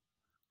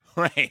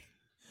 Right.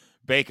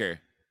 Baker,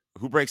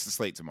 who breaks the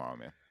slate tomorrow,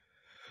 man?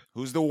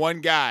 Who's the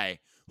one guy?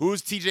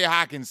 Who's TJ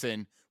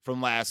Hawkinson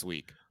from last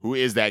week? Who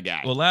is that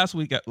guy? Well, last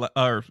week,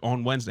 or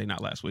on Wednesday,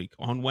 not last week.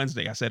 On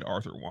Wednesday, I said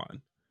Arthur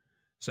Juan.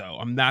 So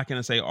I'm not going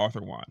to say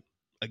Arthur Juan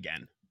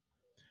again.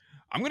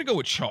 I'm going to go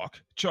with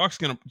Chalk. Chalk's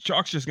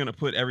just going to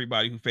put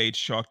everybody who fades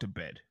Chalk to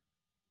bed.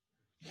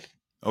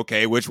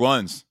 Okay, which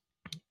ones?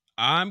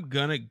 I'm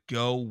going to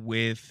go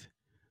with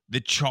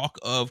the Chalk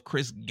of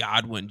Chris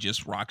Godwin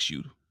just rocks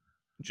you.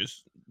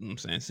 Just, you know what I'm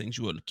saying, sings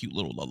you a cute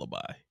little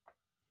lullaby.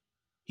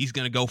 He's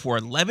going to go for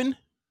 11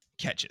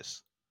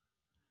 catches,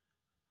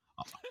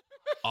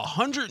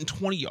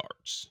 120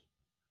 yards,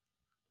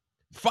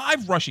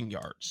 5 rushing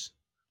yards,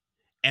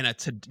 and a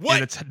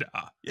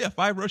tada. Yeah,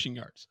 5 rushing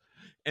yards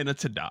and a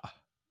tada.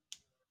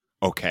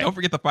 Okay. Don't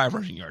forget the 5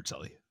 rushing yards,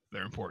 Sully.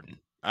 They're important.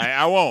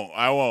 I won't.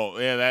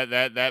 Yeah,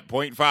 that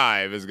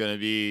 0.5 is going to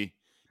be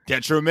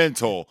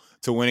detrimental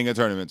to winning a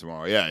tournament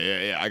tomorrow.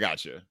 Yeah. I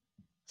got you.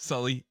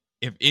 Sully,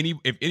 if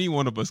any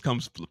one of us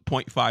comes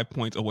 0.5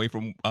 points away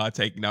from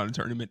taking down a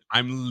tournament,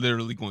 I'm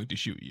literally going to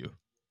shoot you.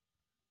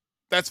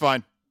 That's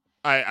fine.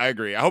 I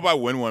agree. I hope I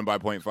win one by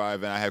 0.5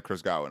 and I have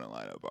Chris Godwin in the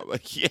lineup. I'm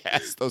like,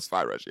 yes, those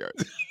 5 rush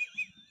yards.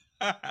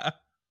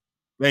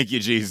 Thank you,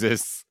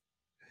 Jesus.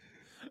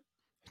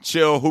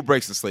 Chill. Who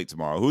breaks the slate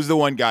tomorrow? Who's the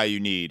one guy you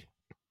need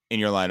in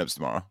your lineups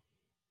tomorrow?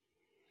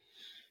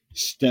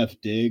 Steph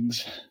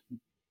Diggs.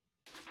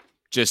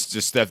 Just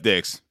Steph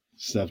Diggs.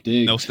 Steph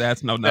Diggs. No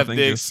stats, no nothing.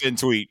 Steph Diggs and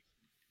tweet.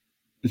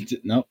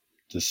 Nope.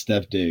 Just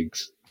Steph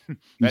Diggs.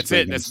 That's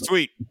it. That's the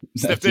tweet.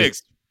 Steph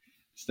Diggs.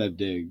 Steph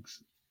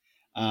Diggs.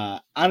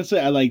 Honestly,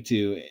 I like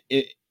to.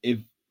 If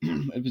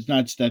it's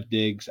not Steph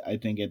Diggs, I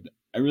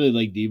really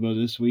like Debo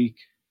this week.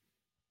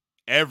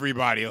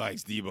 Everybody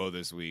likes Debo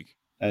this week.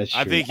 That's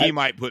true. I think he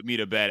might put me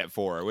to bed at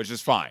 4, which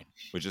is fine.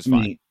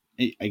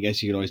 I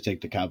guess you could always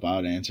take the cop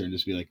out answer and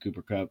just be like,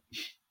 Cooper Kupp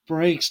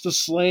breaks the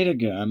slate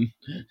again.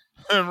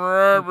 Hey,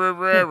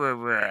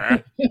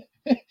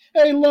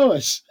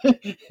 Lois.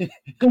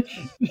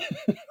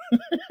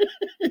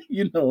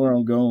 You know where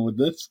I'm going with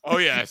this. Oh,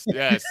 yes.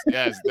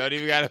 Don't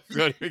even gotta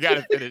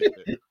finish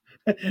it.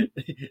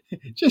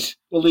 Just,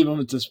 we'll leave him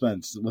in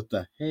suspense with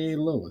the, hey,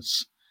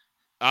 Lois.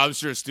 I'm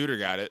sure Studer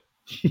got it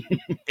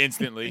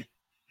instantly.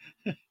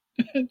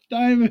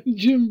 Diamond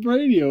Jim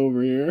Brady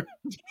over here.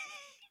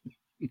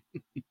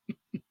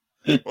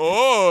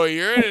 Oh,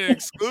 you're in an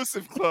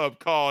exclusive club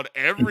called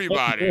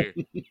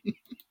Everybody.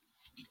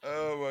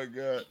 Oh, my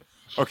God.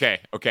 Okay.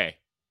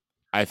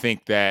 I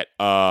think that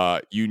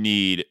you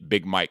need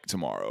Big Mike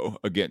tomorrow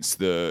against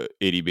the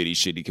itty-bitty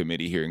shitty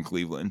committee here in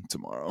Cleveland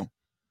tomorrow.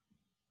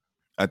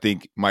 I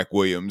think Mike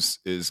Williams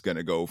is going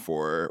to go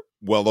for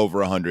well over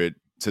 100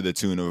 to the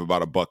tune of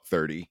about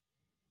 $130.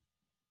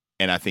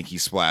 And I think he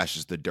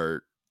splashes the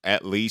dirt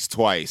at least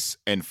twice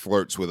and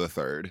flirts with a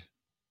third.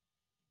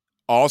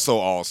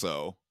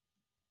 Also,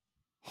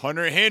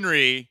 Hunter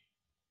Henry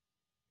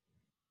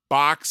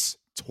box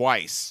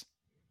twice.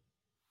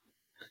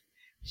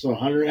 So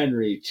Hunter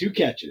Henry, 2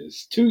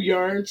 catches, 2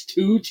 yards,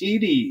 2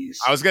 TDs.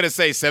 I was going to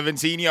say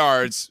 17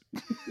 yards,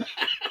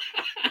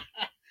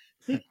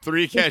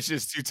 3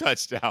 catches, 2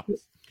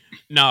 touchdowns.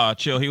 Nah,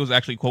 chill. He was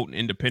actually quoting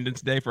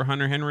Independence Day for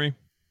Hunter Henry.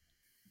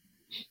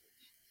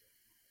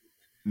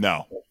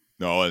 No,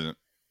 it wasn't.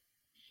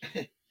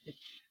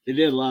 They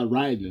did a lot of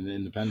riding in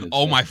Independence.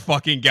 Oh, my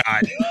fucking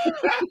God.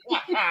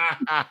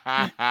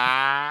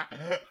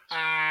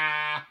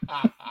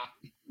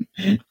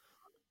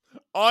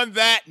 On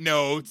that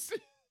note,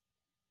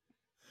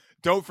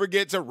 don't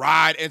forget to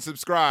ride and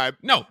subscribe.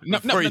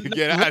 Before you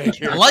get out of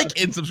here. Like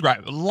and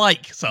subscribe.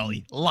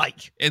 Sully.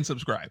 Like and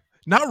subscribe.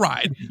 Not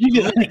ride.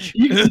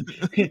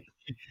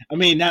 I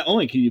mean, not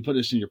only can you put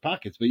us in your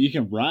pockets, but you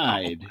can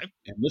ride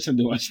and listen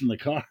to us in the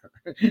car.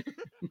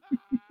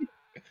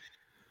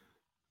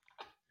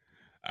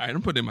 right,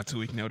 I'm putting in my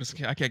 2-week notice.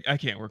 I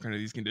can't work under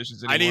these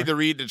conditions anymore. I need to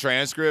read the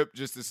transcript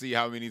just to see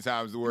how many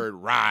times the word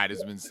ride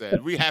has been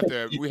said. We have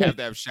to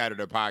have shattered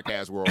a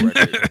podcast world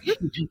record.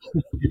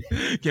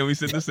 Can we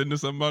send this into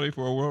somebody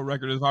for a world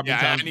record? How many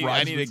times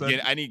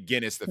I need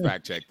Guinness to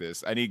fact check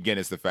this.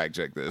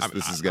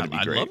 This is going to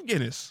be great. I love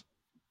Guinness.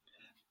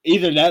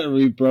 Either that or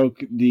we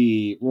broke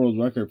the world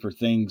record for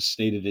things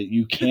stated that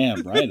you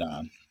can ride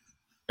on.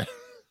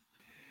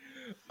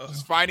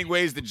 Just finding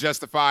ways to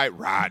justify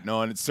riding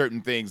on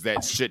certain things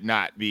that should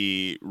not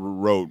be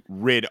rode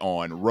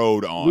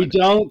on. We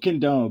don't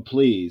condone,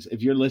 please,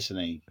 if you're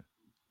listening,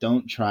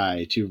 don't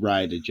try to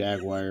ride a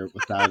Jaguar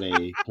without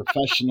a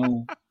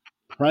professional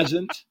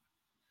present.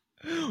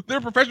 There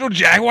are professional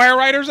Jaguar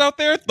riders out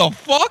there? The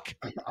fuck?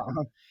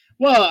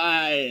 Well,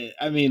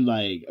 I mean,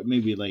 like,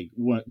 maybe, like,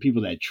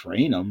 people that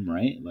train them,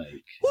 right?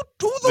 Like,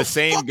 who the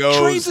same fuck goes,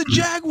 trains a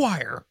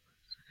Jaguar?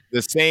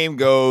 The same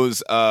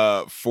goes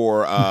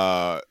for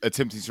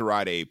attempting to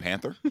ride a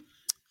panther.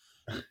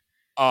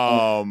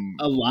 A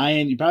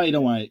lion. You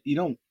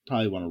don't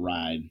probably want to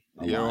ride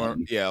a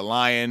lion. Yeah, a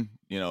lion.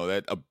 You know,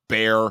 that a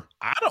bear.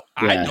 I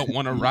don't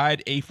want to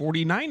ride a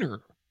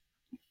 49er.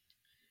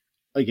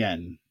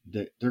 Again,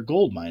 they're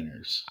gold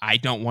miners. I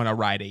don't want to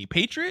ride a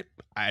Patriot.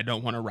 I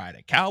don't want to ride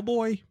a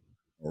Cowboy.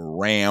 A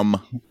ram.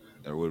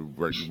 I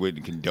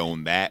wouldn't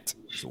condone that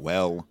as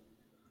well.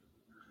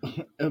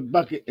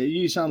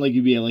 You sound like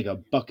you'd be like a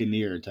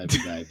buccaneer type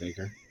of guy,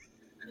 Baker.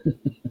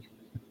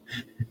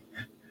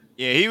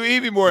 Yeah, he'd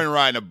be more than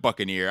riding a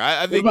buccaneer.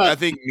 I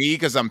think me,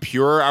 because I'm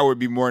pure, I would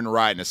be more than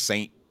riding a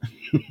saint.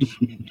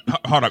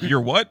 Hold up, you're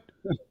what?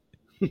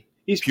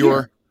 He's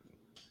pure.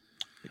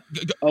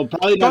 Oh,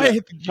 probably not.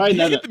 Hit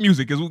the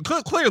music,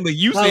 because clearly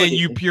you saying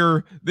you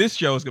pure. This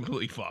show is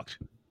completely fucked.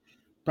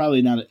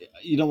 Probably not.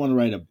 You don't want to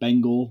ride a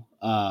Bengal.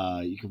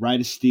 You can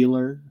ride a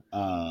Steeler.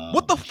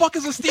 What the fuck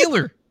is a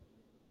Steeler?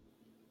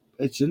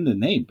 It's in the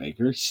name,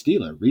 Baker.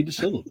 Steeler. Read the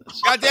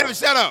syllabus. God damn it,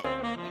 shut up.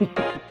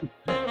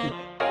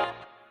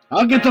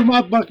 I'll get the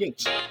mop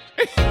buckets. Turn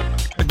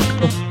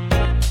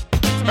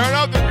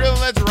up the grill and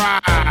let's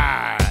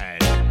ride.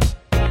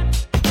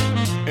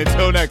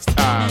 Until next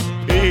time.